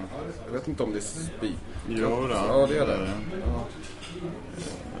 Jag vet inte om det är spik. Jo då. Ja, det är det. Ja.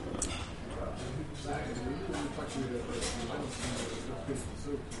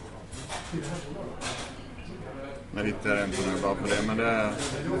 Jag hittar inte nu bara på det, men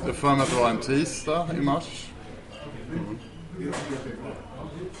det för mig att det var en tisdag i mars.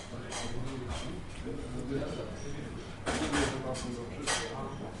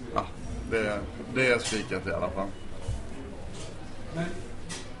 Ja, det är spikat i alla fall.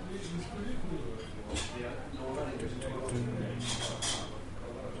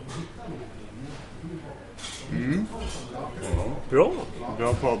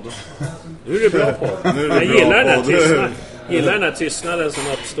 Bra podd. Nu är det bra podd. Jag gillar den här tystnaden som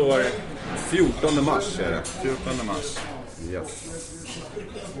uppstår. 14 mars är det. 14 mars. Yes.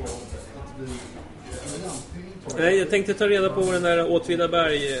 Jag tänkte ta reda på vad den där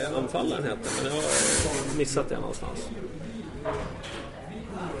Åtvidaberg-anfallaren hette, men jag har missat det någonstans.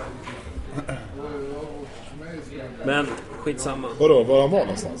 Men skitsamma. Vadå, var han var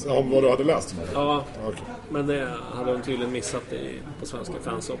någonstans? Ja, vad du hade läst? Ja, okay. Men det hade de tydligen missat på svenska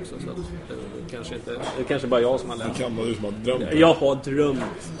fans också. Så att det kanske bara jag som har läst. Det kan vara du som har drömt. Jag har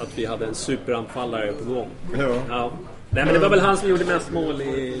drömt att vi hade en superanfallare på gång. Ja. Nej, men det var väl han som gjorde mest mål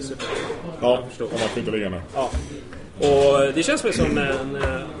i Superligan. Ja, han var inte liggande. Ja. Och det känns väl som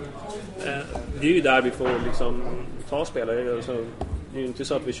det är ju där vi får liksom ta spelare. Alltså, det är ju inte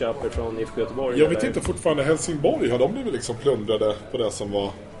så att vi köper från IFK Göteborg. Jag vet inte fortfarande, Helsingborg har de blivit liksom plundrade på det som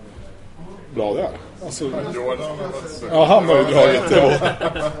var bra det är. Alltså, Jordan. ja, han har ju dragit det.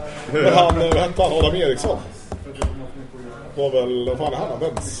 Men han, vad hette han? Adam Eriksson. Var väl, vad fan är han?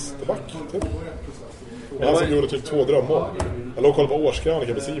 Vänsterback, typ. Han som gjorde typ 2 drömmål. Jag låg och kollade på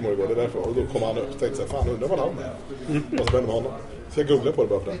årskrönika med Simon igår, det är därför. Och då kom han upp och tänkte så här, fan undrar vad han är. Och så började med honom. Så jag googlade på det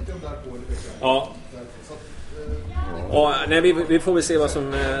bara för det. Ja. Ja, nej, vi får väl se vad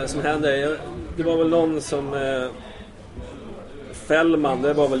som händer. Det var väl någon som... Fällman,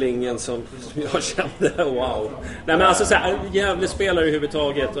 det var väl ingen som jag kände, wow. Nej, men alltså så här, jävla spelare i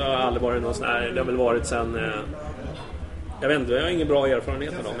huvudtaget har aldrig varit någon sån här. Det har väl varit sen... jag vet inte, jag har ingen bra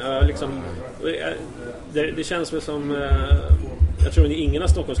erfarenhet av dem. Jag liksom, det känns väl som... jag tror att ingen av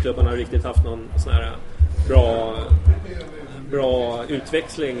Stockholmsklubbarna har riktigt haft någon sån här bra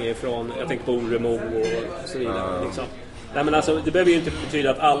utväxling ifrån, jag tänker på Oremo och så vidare. Liksom. Nej, men alltså, det behöver ju inte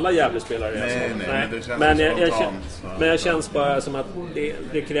betyda att alla Gävlespelare är så. Nej, det känns men jag känns bara som att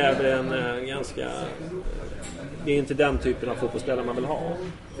det kräver en ganska... Det är inte den typen av fotbollsspelare man vill ha.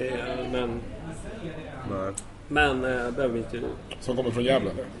 Men behöver vi inte... Som kommer från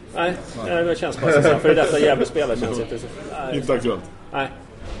Gävle? Nej, det känns bara så. För detta Gävlespelare känns inte så... Inte aktuellt. Nej.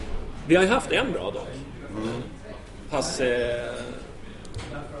 Vi har ju haft en bra dag. Pass...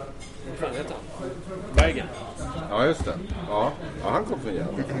 vad fan heter han? Bergen. Ja, just det. Ja, han kom från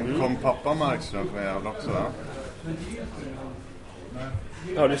Gävle. Kom pappa Markström från Gävle också, va?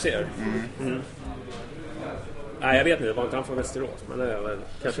 Ja, du ser. Nej, jag vet inte. Det var inte han från Västerås. Men det är väl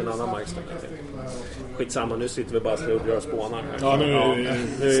kanske en annan Markström. Skitsamma, nu sitter vi bara och drar spånar här. Ja, nu är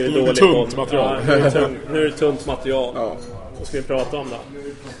det det tunt material. Ja, nu är det tunt material. Ja. Vad ska vi prata om då?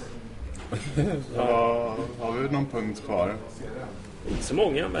 Ja, har vi någon punkt kvar? Inte så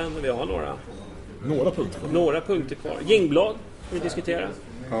många, men vi har några. Några punkter kvar. Jingblad vi diskuterar.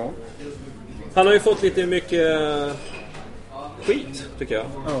 Ja. Han har ju fått lite mycket skit, tycker jag.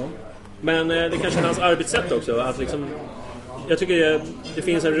 Ja. Men det kanske är hans arbetssätt också. Att liksom, jag tycker det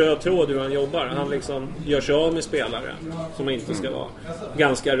finns en röd tråd hur han jobbar. Han liksom gör sig av med spelare som inte ska vara.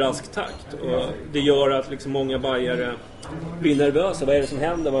 Ganska rask takt. Och det gör att liksom många bajare blir nervösa. Vad är det som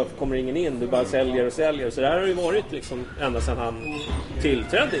händer? Varför kommer ingen in? Du bara säljer och säljer. Så det här har ju varit liksom ända sedan han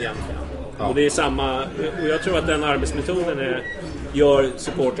tillträdde egentligen. Ja. Och det är samma. Och jag tror att den arbetsmetoden gör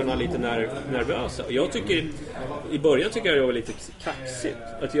supporterna lite nervösa. Och jag tycker, i början tycker jag det var lite kaxigt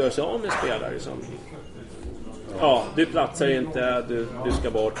att göra sig av med spelare som... Ja, du platsar inte, du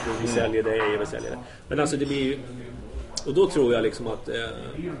ska bort, vi säljer dig, vi säljer dig. Men alltså det blir ju... Och då tror jag liksom att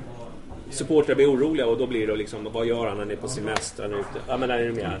supportrar blir oroliga och då blir det liksom, vad gör han när han är på semester? Han är ute? Ja, men där är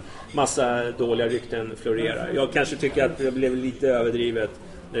det mer. Massa dåliga rykten florerar. Jag kanske tycker att det blev lite överdrivet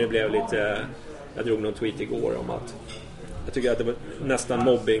när det blev lite... Jag drog någon tweet igår om att jag tycker att det var nästan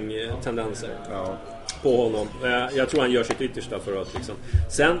mobbing-tendenser. Ja. På honom. Jag tror han gör sitt yttersta för att liksom.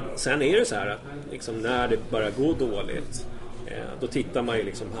 Sen är det så här att liksom, när det bara går dåligt då tittar man ju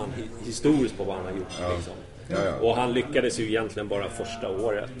liksom historiskt på vad han har gjort. Ja. Liksom. Ja. Och han lyckades ju egentligen bara första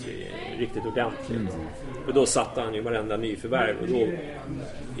året riktigt ordentligt. Och då satte han ju varenda nyförvärv och då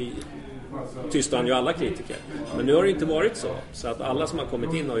tystade han ju alla kritiker. Men nu har det inte varit så. Så att alla som har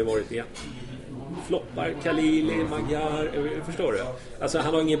kommit in har ju varit igen. Floppar, Khalili, Magyar, förstår du? Alltså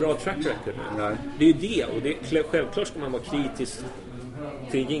han har ingen bra track record nu. Nej. Det är ju det, och det, självklart ska man vara kritisk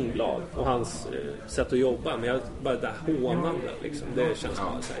till Jingblad och hans sätt att jobba, men bara det där hånande liksom, det känns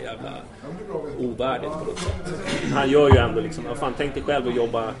bara så här jävla ovärdigt på något sätt. Han gör ju ändå liksom, fan, tänk dig själv att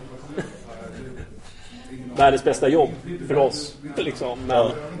jobba världens bästa jobb för oss liksom,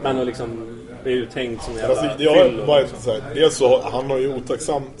 men och liksom det är ju tänkt som dels så han har ju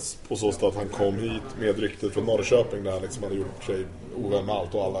otacksamt på så sätt att han kom hit med ryktet från Norrköping där liksom hade gjort sig ovän med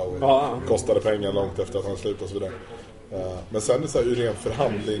allt och alla och kostade pengar långt efter att han slutade och så vidare. Men sen är det så här, ur ren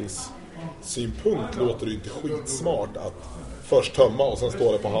förhandlingssynpunkt låter det ju inte skitsmart att först tömma och sen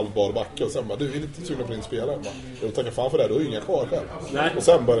står det på halvbar backe och sen bara, du är inte sugen på din spelare. Jag tackar fan för det, då är ju inga kvar själv. Nej. Och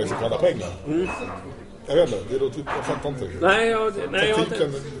sen börjar det liksom kalla pengar. Jag vet inte, det låter jag fattar inte.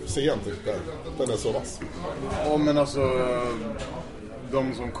 Taktiken ser jag inte där. Den är så vass. Ja, men alltså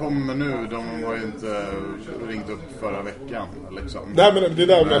de som kommer nu, de har ju inte ringt upp förra veckan liksom. Nej, men det är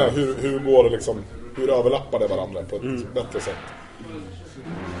där jag menar, hur går det liksom, hur överlappar det varandra på ett bättre sätt.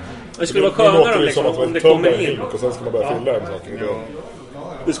 Det skulle vara skönare liksom, om det kommer in och sen ska man börja fylla en sak.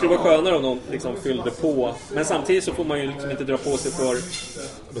 Det skulle vara skönare om någon liksom fyllde på. Men samtidigt så får man ju liksom inte dra på sig för...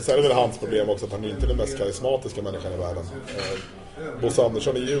 Men sen är väl hans problem också att han är inte den mest karismatiska människan i världen. Bosse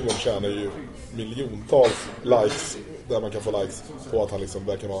Andersson i Djurgården tjänar ju miljontals likes, där man kan få likes på att han liksom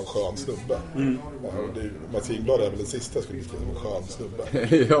verkar vara en skön snubbe. Mats Jingblad är väl den sista jag skulle beskriva som en skön snubbe.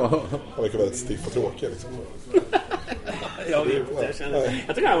 Ja. Han verkar väldigt stiff och tråkig liksom. Jag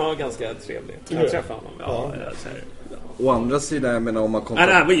tycker han var ganska trevlig. Jag träffade honom. Ja. Å andra sidan, jag menar om man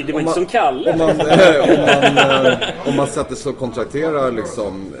det var inte som Kalle. Om man sätter sig och kontrakterar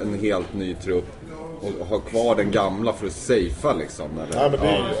liksom en helt ny trupp och har kvar den gamla för att safea liksom. Eller? Ja, men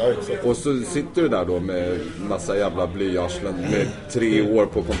det och så sitter du där då med massa jävla blyarslen med 3 år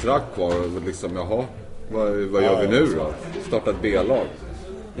på kontrakt kvar och liksom, jaha, vad gör vi nu då? Starta ett B-lag.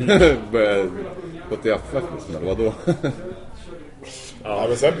 Börja gå till FF liksom, eller vadå? Ja,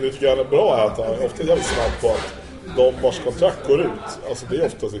 men sen tycker jag det är bra att han ofta jävligt snabbt på att de vars kontrakt går ut, alltså det är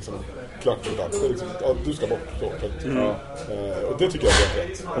oftast liksom klart kontrakt. Det är liksom, ja, du ska bort då. Och det tycker jag är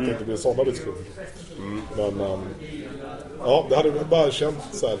rätt. Att det inte blir sådana diskussioner. Men ja, det hade bara känt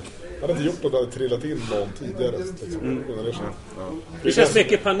så här. Jag hade inte gjort att det hade trillat in någon tidigare. Liksom, det känns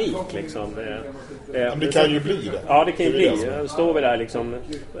mycket panik liksom. Men det kan ju bli det. Ja, det kan ju bli. Står vi där liksom.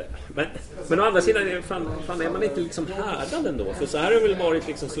 Men å andra sidan fan är man inte liksom härdad ändå. För så här har det väl varit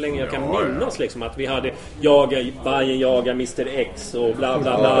liksom så länge jag kan minnas liksom, att vi hade Bayern jaga Mr. X och bla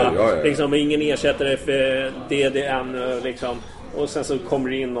bla bla. Liksom ingen ersättare för DDN liksom. Och sen så kommer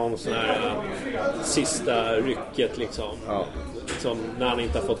det in någon sån här sista rycket liksom. Som när han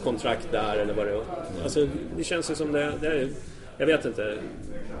inte har fått kontrakt där eller vad det är. Alltså det känns ju som det är, jag vet inte.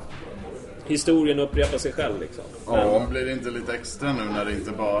 Historien upprepar sig själv liksom. Ja, blir det inte lite extra nu när det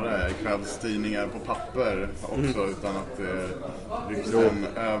inte bara är kvällstidningar på papper också, utan att det är rykten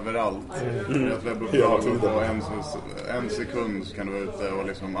överallt. Att webbuppdrag på en sekund så kan du vara ute och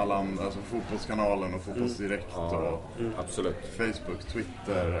liksom alla andra, alltså Fotbollskanalen och Fotbollsdirekt och absolut. Facebook,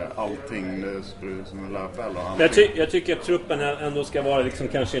 Twitter, allting som en löpeld. Jag tycker att truppen ändå ska vara liksom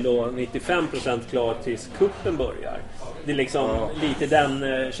kanske då 95% klar tills kuppen börjar. Det är liksom lite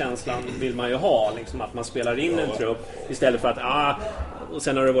den känslan vill man ju ha liksom, att man spelar in en trupp istället för att och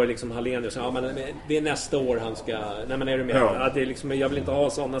sen har det varit liksom Hallenius, men det är nästa år han ska, nej men är du med? Det är liksom, jag vill inte ha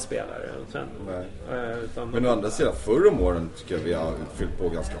sådana spelare sen, men å andra sidan förra om åren tycker jag vi har fyllt på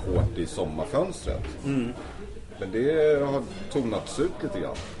ganska hårt i sommarfönstret. Men det har tonats ut lite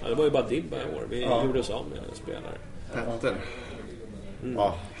grann. Ja, det var ju bara Dibba i år. Vi gjorde oss av med spelare. Petter.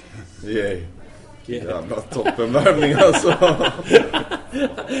 Ja, yay. Jävla toppenvärmning alltså.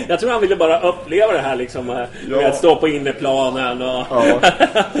 Jag tror han ville bara uppleva det här liksom, med att stå på inneplanen och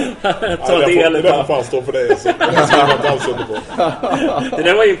ta del av. Det där fan stå för dig alltså. Det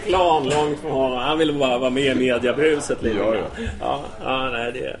där var ju en plan långt från honom. Han ville bara vara med i mediabruset lite.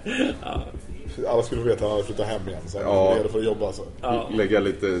 Alla skulle veta att han hade flyttat hem igen så han redo för att jobba så. Lägga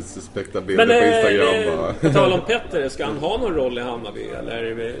lite suspekta bilder på Instagram. På tal om Petter, ska han ha någon roll i Hammarby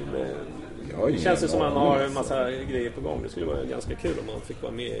eller det känns det som att han har en massa grejer på gång. Det skulle vara ganska kul om han fick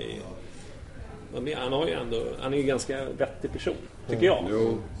vara med i. Han är ju ganska vettig person, tycker jag.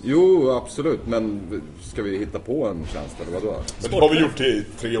 Jo, absolut. Men ska vi hitta på en tjänst eller vadå? Men det har vi gjort i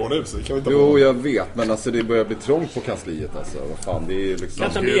 3 år nu så det kan vi inte. Jo, jag vet. Men alltså det börjar bli trångt på kansliet alltså. Vad fan, det är liksom.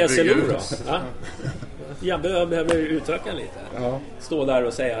 Kan han bli SLO då? Jag behöver utöka lite. Stå där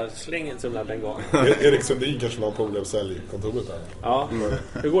och säga släng inte som den gången. Erik Sundin kanske har problem att sälja kontoret där. Ja.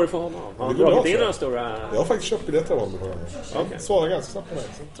 Hur går det för honom? Har han dragit in några stora? Jag har faktiskt köpt biljetter av honom. Svarar ganska snabbt på mig.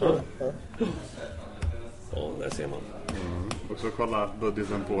 Så tror jag. Ja, där ser man. Och så kolla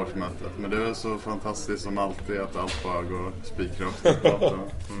budgeten på årsmötet. Men det är väl så fantastiskt som alltid att allt bara går spikrakt.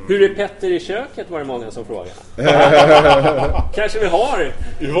 Hur är Petter i köket, var det många som frågar. Kanske vi har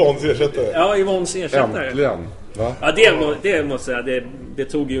Yvonnes ersättare. Ja, Yvonnes ersättare. Äntligen. Va? Ja, det måste jag säga. Det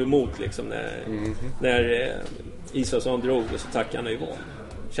tog ju emot liksom när Isaksson drog och så tackade han Yvonne.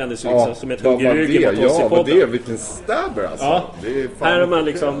 Kändes ju liksom som ett hugg i ryggen på oss i podden. Det är vilken stabber alltså. Ja. Det är här har man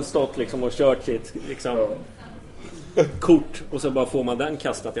liksom stått liksom och kört sitt liksom kort och så bara får man den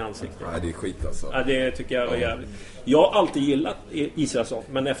kastat i ansiktet. Nej, det är skit alltså. Ja, det tycker jag var jävligt. Jag har alltid gillat Isaksson,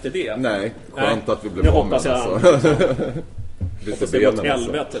 men efter det. Nej, skönt att vi blev av med alltså. Hoppas det går åt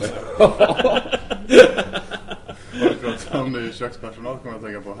helvete. Om det är kökspersonal kommer jag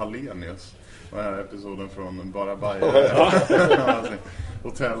tänka på Hallenius. Den här episoden från Bara Bajer.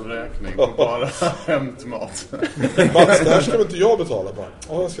 Hotellräkning och bara hämtmat. Mats, det här ska väl inte jag betala bara.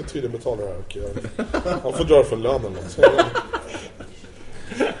 Ja, jag ska tydligen betala det här. Han får dra från lönen.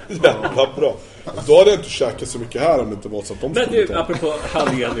 Jävla bra. Då hade jag inte käkat så mycket här om det inte var så att de skulle betala. Men du, apropå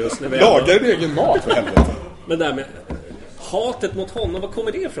Hallenius. Laga en egen mat för helvete. Men där med hatet mot honom, vad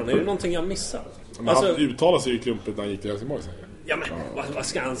kommer det ifrån? Är det någonting jag missar? Men alltså, han uttalade sig ju klumpigt när han gick till Helsingborg. Ja, men vad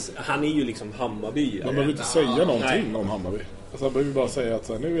ska han är ju liksom Hammarby. Man behöver inte säga någonting om Hammarby. Alltså, han behöver bara säga att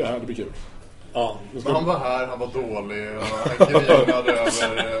nu är jag här, det blir kul. Ja. Men han var här, han var dålig och han grinade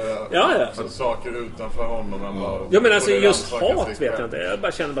över för saker utanför honom. Ja, men alltså just hat vet jag inte. Jag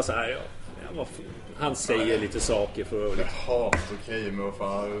bara känner bara så här, han säger lite saker för att... Okej, men vad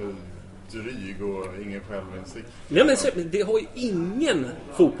fan... dryg och ingen självinsikt. Nej, men det har ju ingen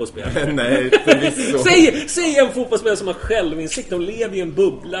fotbollsspelare. Nej, förvisso. Säg en fotbollsspelare som har självinsikt. De lever i en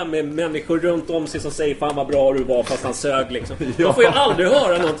bubbla med människor runt om sig som säger fan vad bra du var fast han sög liksom. De får ju aldrig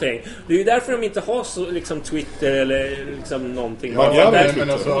höra någonting. Det är ju därför de inte har så liksom Twitter eller liksom någonting. Men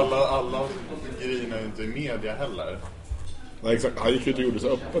alltså alla grinar ju inte i media heller. Nej, exakt. Han gick ut och gjorde så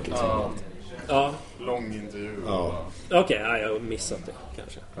öppet liksom. Ja. Lång intervju. Ja. Okej, jag har missat det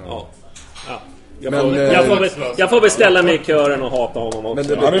kanske. Ja. Jag får beställa mig i kören och hata honom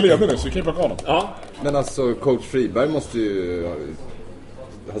också. Han är ledare nu så vi kan ju plocka honom. Ja. Men alltså coach Friberg måste ju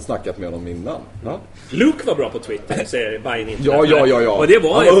ha snackat med honom innan. Ja? Luke var bra på Twitter, säger Bayern inte. Ja. Och det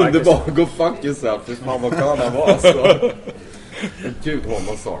var han ju var underbar. Go fuck yourself. För fan vad skön han var alltså. Gud,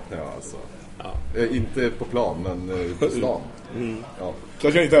 honom saknar jag alltså. Ja. Inte på plan, men på stan. Ja. Så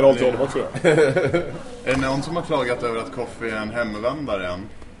jag kan inte hålla till honom också. Är det någon som har klagat över att Koffe är en hemvändare än?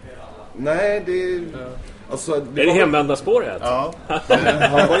 Nej, det... Alltså, är det hemvändarspåret? Ja.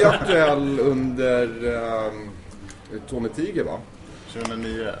 Han var ju aktuell under Tony Tiger, va?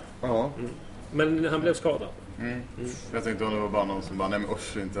 2009. Ja. Men han blev skadad. Jag tänkte om det var bara någon som bara, nej men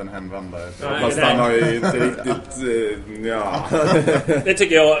Ors är inte en hemvändare. Fast han har ju inte riktigt... ja. Det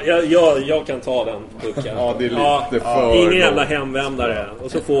tycker jag kan ta den pucken. Ja, det är lite för... Ingen jävla hemvändare.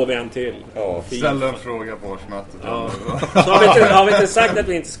 Och så får vi en till. Ja. Ställ en fråga på årsmötet. Ja. Så har vi inte sagt att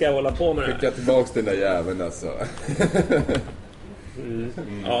vi inte ska hålla på med det här. Skicka tillbaks den där jäveln alltså.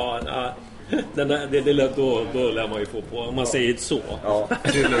 Ja, då lär man ju få på. Om man säger så. Ja.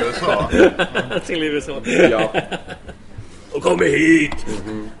 Till USA. Till USA. Ja. Och kommer hit.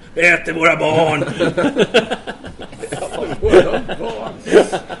 Äter våra barn. Våra barn.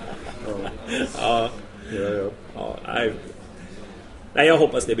 Nej, jag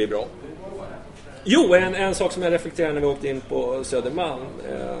hoppas det blir bra. Jo, en sak som jag reflekterar när vi åkte in på Södermalm.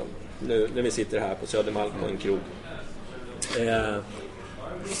 Nu när vi sitter här på Södermalm på en krog.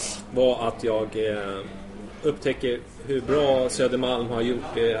 Var att jag upptäcker hur bra Södermalm har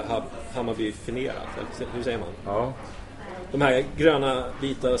gjort Hammarby finerat. Hur säger man? Ja. De här gröna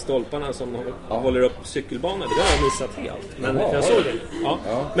vita stolparna som håller upp cykelbanor, det har jag missat helt. Men jag såg det. Ja.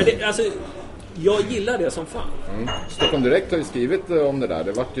 Men det, alltså, jag gillar det som fan. Stockholm Direkt har ju skrivit om det där.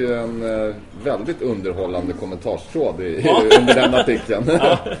 Det var ju en väldigt underhållande kommentarstråd under den artikeln.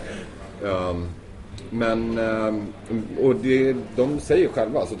 Men och de säger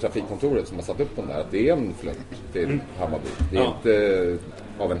själva, alltså trafikkontoret som har satt upp dem där, att det är en flört till Hammarby. Det är inte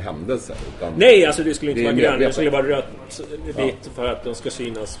av en händelse. Utan nej, alltså det skulle inte vara grönt. Det skulle vara rött vitt för att de ska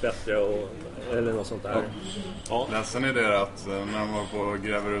synas bättre eller något sånt där. Ja. Läser ni det att när de var på och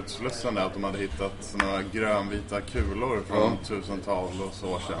gräver ut Slussen där, att de hade hittat några grönvita kulor från 1000-tal och så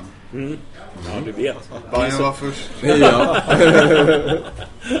år sedan? Ja, du vet. Bayern var först. Ja.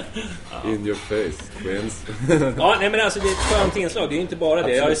 In your face, Queens. Ja, nej men alltså det är ett skönt inslag. Det är inte bara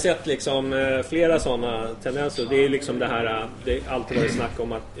det. Jag har ju sett liksom flera sådana tendenser. Det är liksom det här, det är alltid varit snack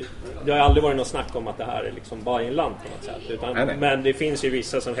om att det har aldrig varit något snack om att det här är liksom Bayernland på något sätt. Utan, nej. Men det finns ju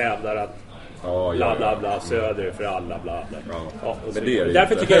vissa som hävdar att bla bla bla, söder för alla bla bla. Ja, men det är det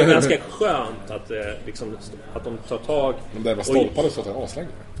därför inte. tycker jag det är ganska skönt att, liksom, att de tar tag. Men det var stolpade så att jag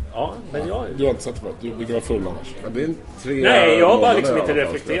avslängde. Ja, men jag... Du har inte sett det, du brukar vara full annars. Ja, det är 3 nej, jag har bara liksom månader, inte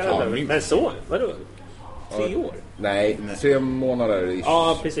reflekterat över. Men så, vadå? 3 år? Nej, 3 månader ish.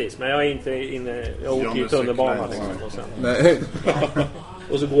 Ja, precis. Men jag är inte inne... Jag åker i tunnelbanan liksom, och sen... Nej.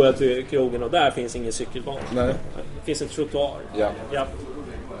 Och så går jag till krogen och där finns ingen cykelbana. Nej. Det finns en trottoar. Ja.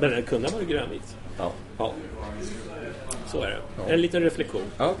 Men den kunde vara grönvit. Ja. Så är det. Ja. En liten reflektion.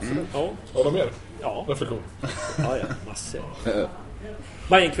 Ja, absolut. Ja. Har de mer? Ja. Reflektion. Ja, Massor.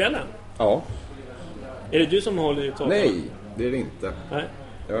 Bajenkvällen? Ja. Är det du som håller i taget? Nej, det är det inte. Nej.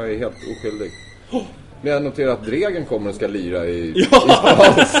 Jag är helt oskyldig. Men jag noterar att Dregen kommer och ska lira i det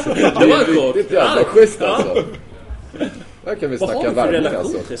är riktigt jävla schysst alltså. Där kan vi vad snacka har du för relation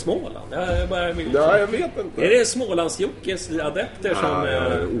alltså. till Småland? Jag vet inte. Är det Smålandsjockes adepter som... det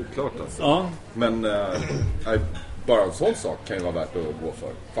är oklart alltså. Ja. Men bara en sån sak kan ju vara värt att gå för.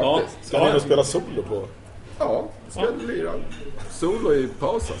 Faktiskt. Ska ni spela solo på? Ja, ska lira solo i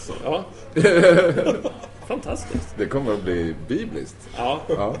paus alltså. Ja. Fantastiskt. Det kommer att bli bibliskt. Ja.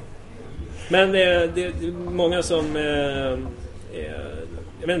 Men det är många som...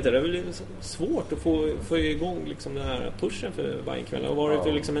 jag vet inte, det är väl svårt att få igång liksom den här pushen för Bajenkvällen. Det har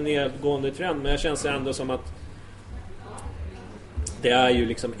varit liksom en nedgående trend, men jag känns ändå som att det är ju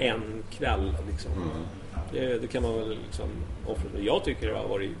liksom en kväll liksom. Det kan man väl liksom offra. Jag tycker det har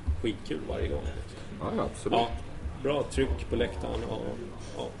varit skitkul varje gång liksom. Ja, absolut. Ja, bra tryck på läktaren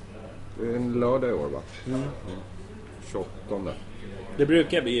och Det är en lördag i år, va? 28. Det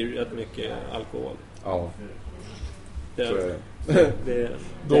brukar bli rätt mycket alkohol. Ja. Det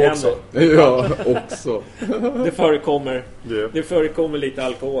också. Ja, också. Det förekommer lite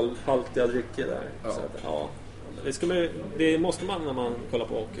alkoholhaltiga drycker där. Ja. Så att, det måste man när man kollar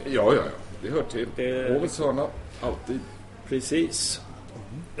på hockey. Ja. Det hör till. Årets hörna, alltid. Precis.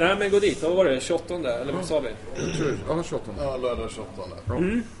 Nej, men gå dit. Vad var det? 28 eller vad sa vi? Ja, 28. Ja, lördag 28.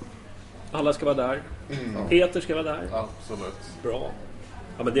 Alla ska vara där. Peter ska vara där. Absolut. Bra.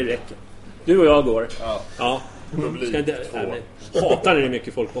 Ja, men det räcker. Du och jag går. Ja. Hatar när det är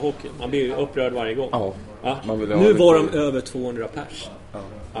mycket folk på hockey. Man blir upprörd varje gång. Ja. Nu var de över 200 pers.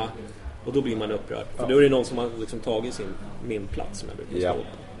 Ja. Och då blir man upprörd. För då är det någon som har liksom tagit min plats som jag brukar stå på.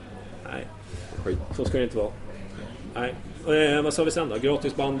 Nej. Skit. Så ska det inte vara. Nej. Vad sa vi sen då?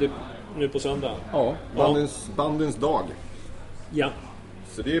 Gratis bandy nu på söndag. Ja, bandyns dag. Ja.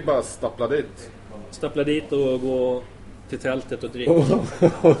 Så det är bara att stappla dit och gå till tältet och dricka.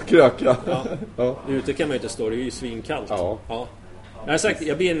 Och kröka. Ja. Ute kan man ju inte stå, det är ju svinkallt. Ja. Jag har sagt,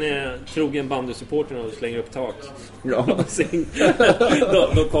 jag blir en trogen bandysupporter och slänger upp tak. Ja.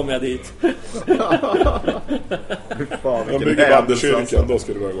 då kommer jag dit. Jag bygger bandykyrkan, då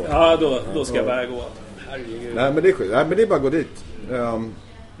ska du börja gå. Ja, då ska jag börja gå. Herregud. Nej, men det är skit. Nej, men det är bara att gå dit.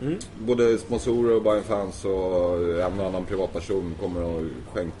 Både sponsorer och bara fans och en annan privatperson kommer att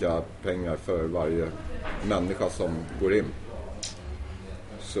skänka pengar för varje människa som går in.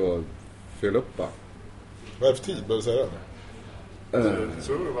 Så fyll upp bara. Vad är det för tid? Bör du säga det? Jag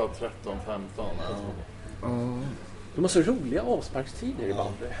tror det var 13-15. De har så roliga avsparkstider i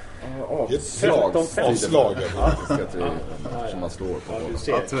bandy. Avslagen. Som man slår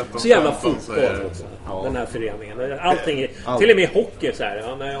på. Så jävla fotboll också. Den här föreningen. Allting till och med hockey så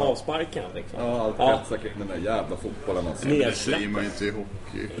här. När jag avsparkar liksom. Ja, allt kretsar kring den där jävla fotbollen. Alltså. Det säger man ju inte i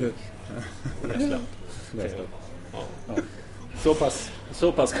hockey.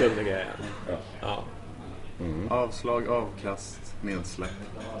 Så pass kunniga är jag. Ja. Avslag, avkast, nedsläpp.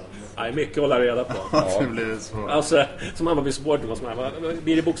 Det är mycket att hålla reda på. Det blir så. Alltså, som man blir sport måste man.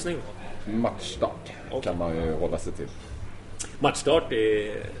 Blir det boxning? Matchstart kan man ju hålla sig till. Matchstart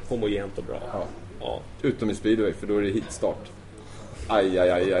är homogent och bra. Ja. Utom i speedway, för då är det hitstart.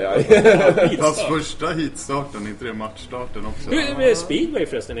 Aj. Fast första hitstarten, inte det matchstarten också? Hur är speedway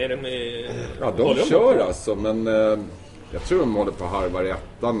förresten? Är de de kör alltså, men jag tror de håller på att harva i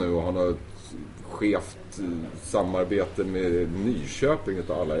ettan nu och har något skevt samarbete med Nyköping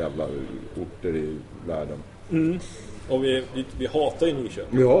utav alla jävla orter i världen. Och vi hatar ju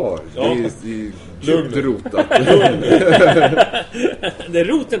Nyköping. Ja. Det är djupt rotat. Det är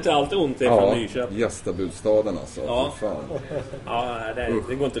roten till allt ont från Nyköping. Gästabudstaden alltså. Ja. Fan. Ja,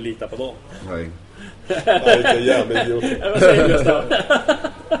 det går inte att lita på dem. Nej. Det är jävla idiot. Vad säger du, Gustav?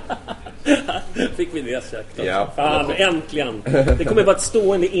 Fick vi det sagt. Fan, äntligen. Det kommer vara ett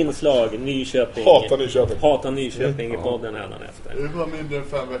stående inslag. Nyköping. Hata Nyköping i podden här efter. Det var mindre än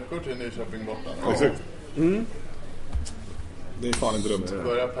 5 veckor till Nyköping borta. Exakt. Det är fan inte dumt.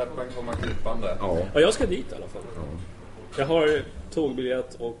 Börjar peppen komma krypande. Ja, jag ska dit i alla fall. Jag har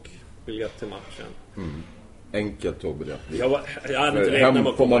tågbiljett och biljett till matchen. Enkelt tågbiljett. Jag hade inte räknat med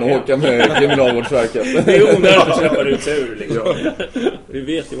att får man åka med Kriminalvårdsverket. Det är onödigt att släppa ut sig ur liksom. Vi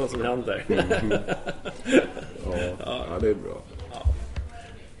vet ju vad som händer. Ja, det är bra.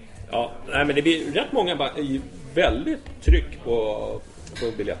 Ja, nej, men det blir rätt många väldigt tryck på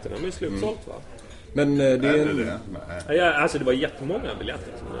biljetterna. De är slutsålt, va? Men det är alltså det var jättemånga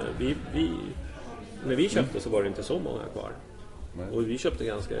biljetter. När vi köpte så var det inte så många kvar. Och vi köpte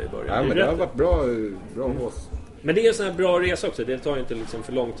ganska i början. Nej, men det har varit bra hos. Men det är en sån här bra resa också. Det tar ju inte liksom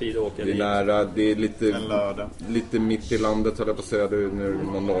för lång tid att åka dit. Det är nära, det är lite mitt i landet, höll jag på att säga. Nu är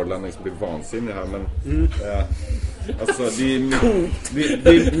det någon norrlänning som blir vansinnig här. Men alltså det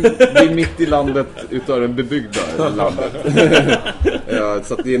är mitt i landet utav den bebyggda landet.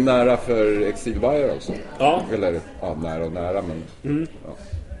 Så att det är nära för exilbajare också. Ja. Eller nära men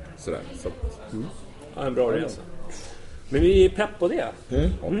sådär. Så en bra resa. Men vi är pepp på det.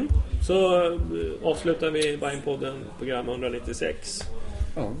 Så avslutar vi Bajenpodden program 196.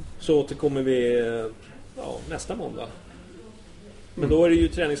 Så återkommer vi nästa måndag. Men då är det ju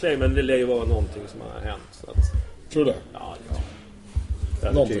träningsläge, men det lär ju vara någonting som har hänt. Så att... Tror du det? Ja.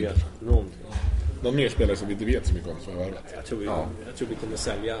 Någonting. Någon mer spelare som vi inte vet så mycket om som har värvat. Jag tror vi kommer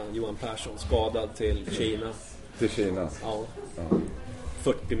sälja Johan Persson skadad till Kina. Till Kina? Ja.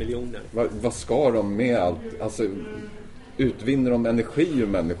 40 miljoner. Vad ska de med allt? Alltså, utvinner de energi ur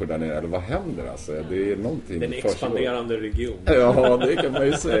människor där nere? Eller vad händer? Alltså, det är någonting. Den expanderande region. Ja, det kan man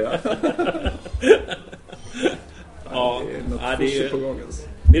ju säga. Ja, det är något på gång.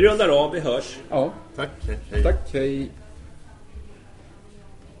 Vi rundar av, vi hörs. Ja, Tack. Hej. tack, hej.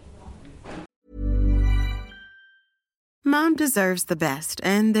 Mom deserves the best,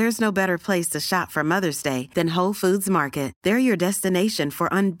 and there's no better place to shop for Mother's Day than Whole Foods Market. They're your destination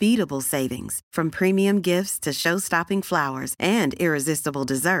for unbeatable savings, from premium gifts to show-stopping flowers and irresistible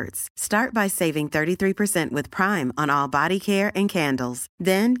desserts. Start by saving 33% with Prime on all body care and candles.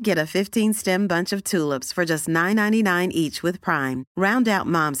 Then get a 15-stem bunch of tulips for just $9.99 each with Prime. Round out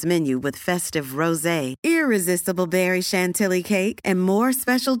Mom's menu with festive rosé, irresistible berry chantilly cake, and more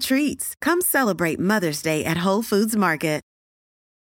special treats. Come celebrate Mother's Day at Whole Foods Market.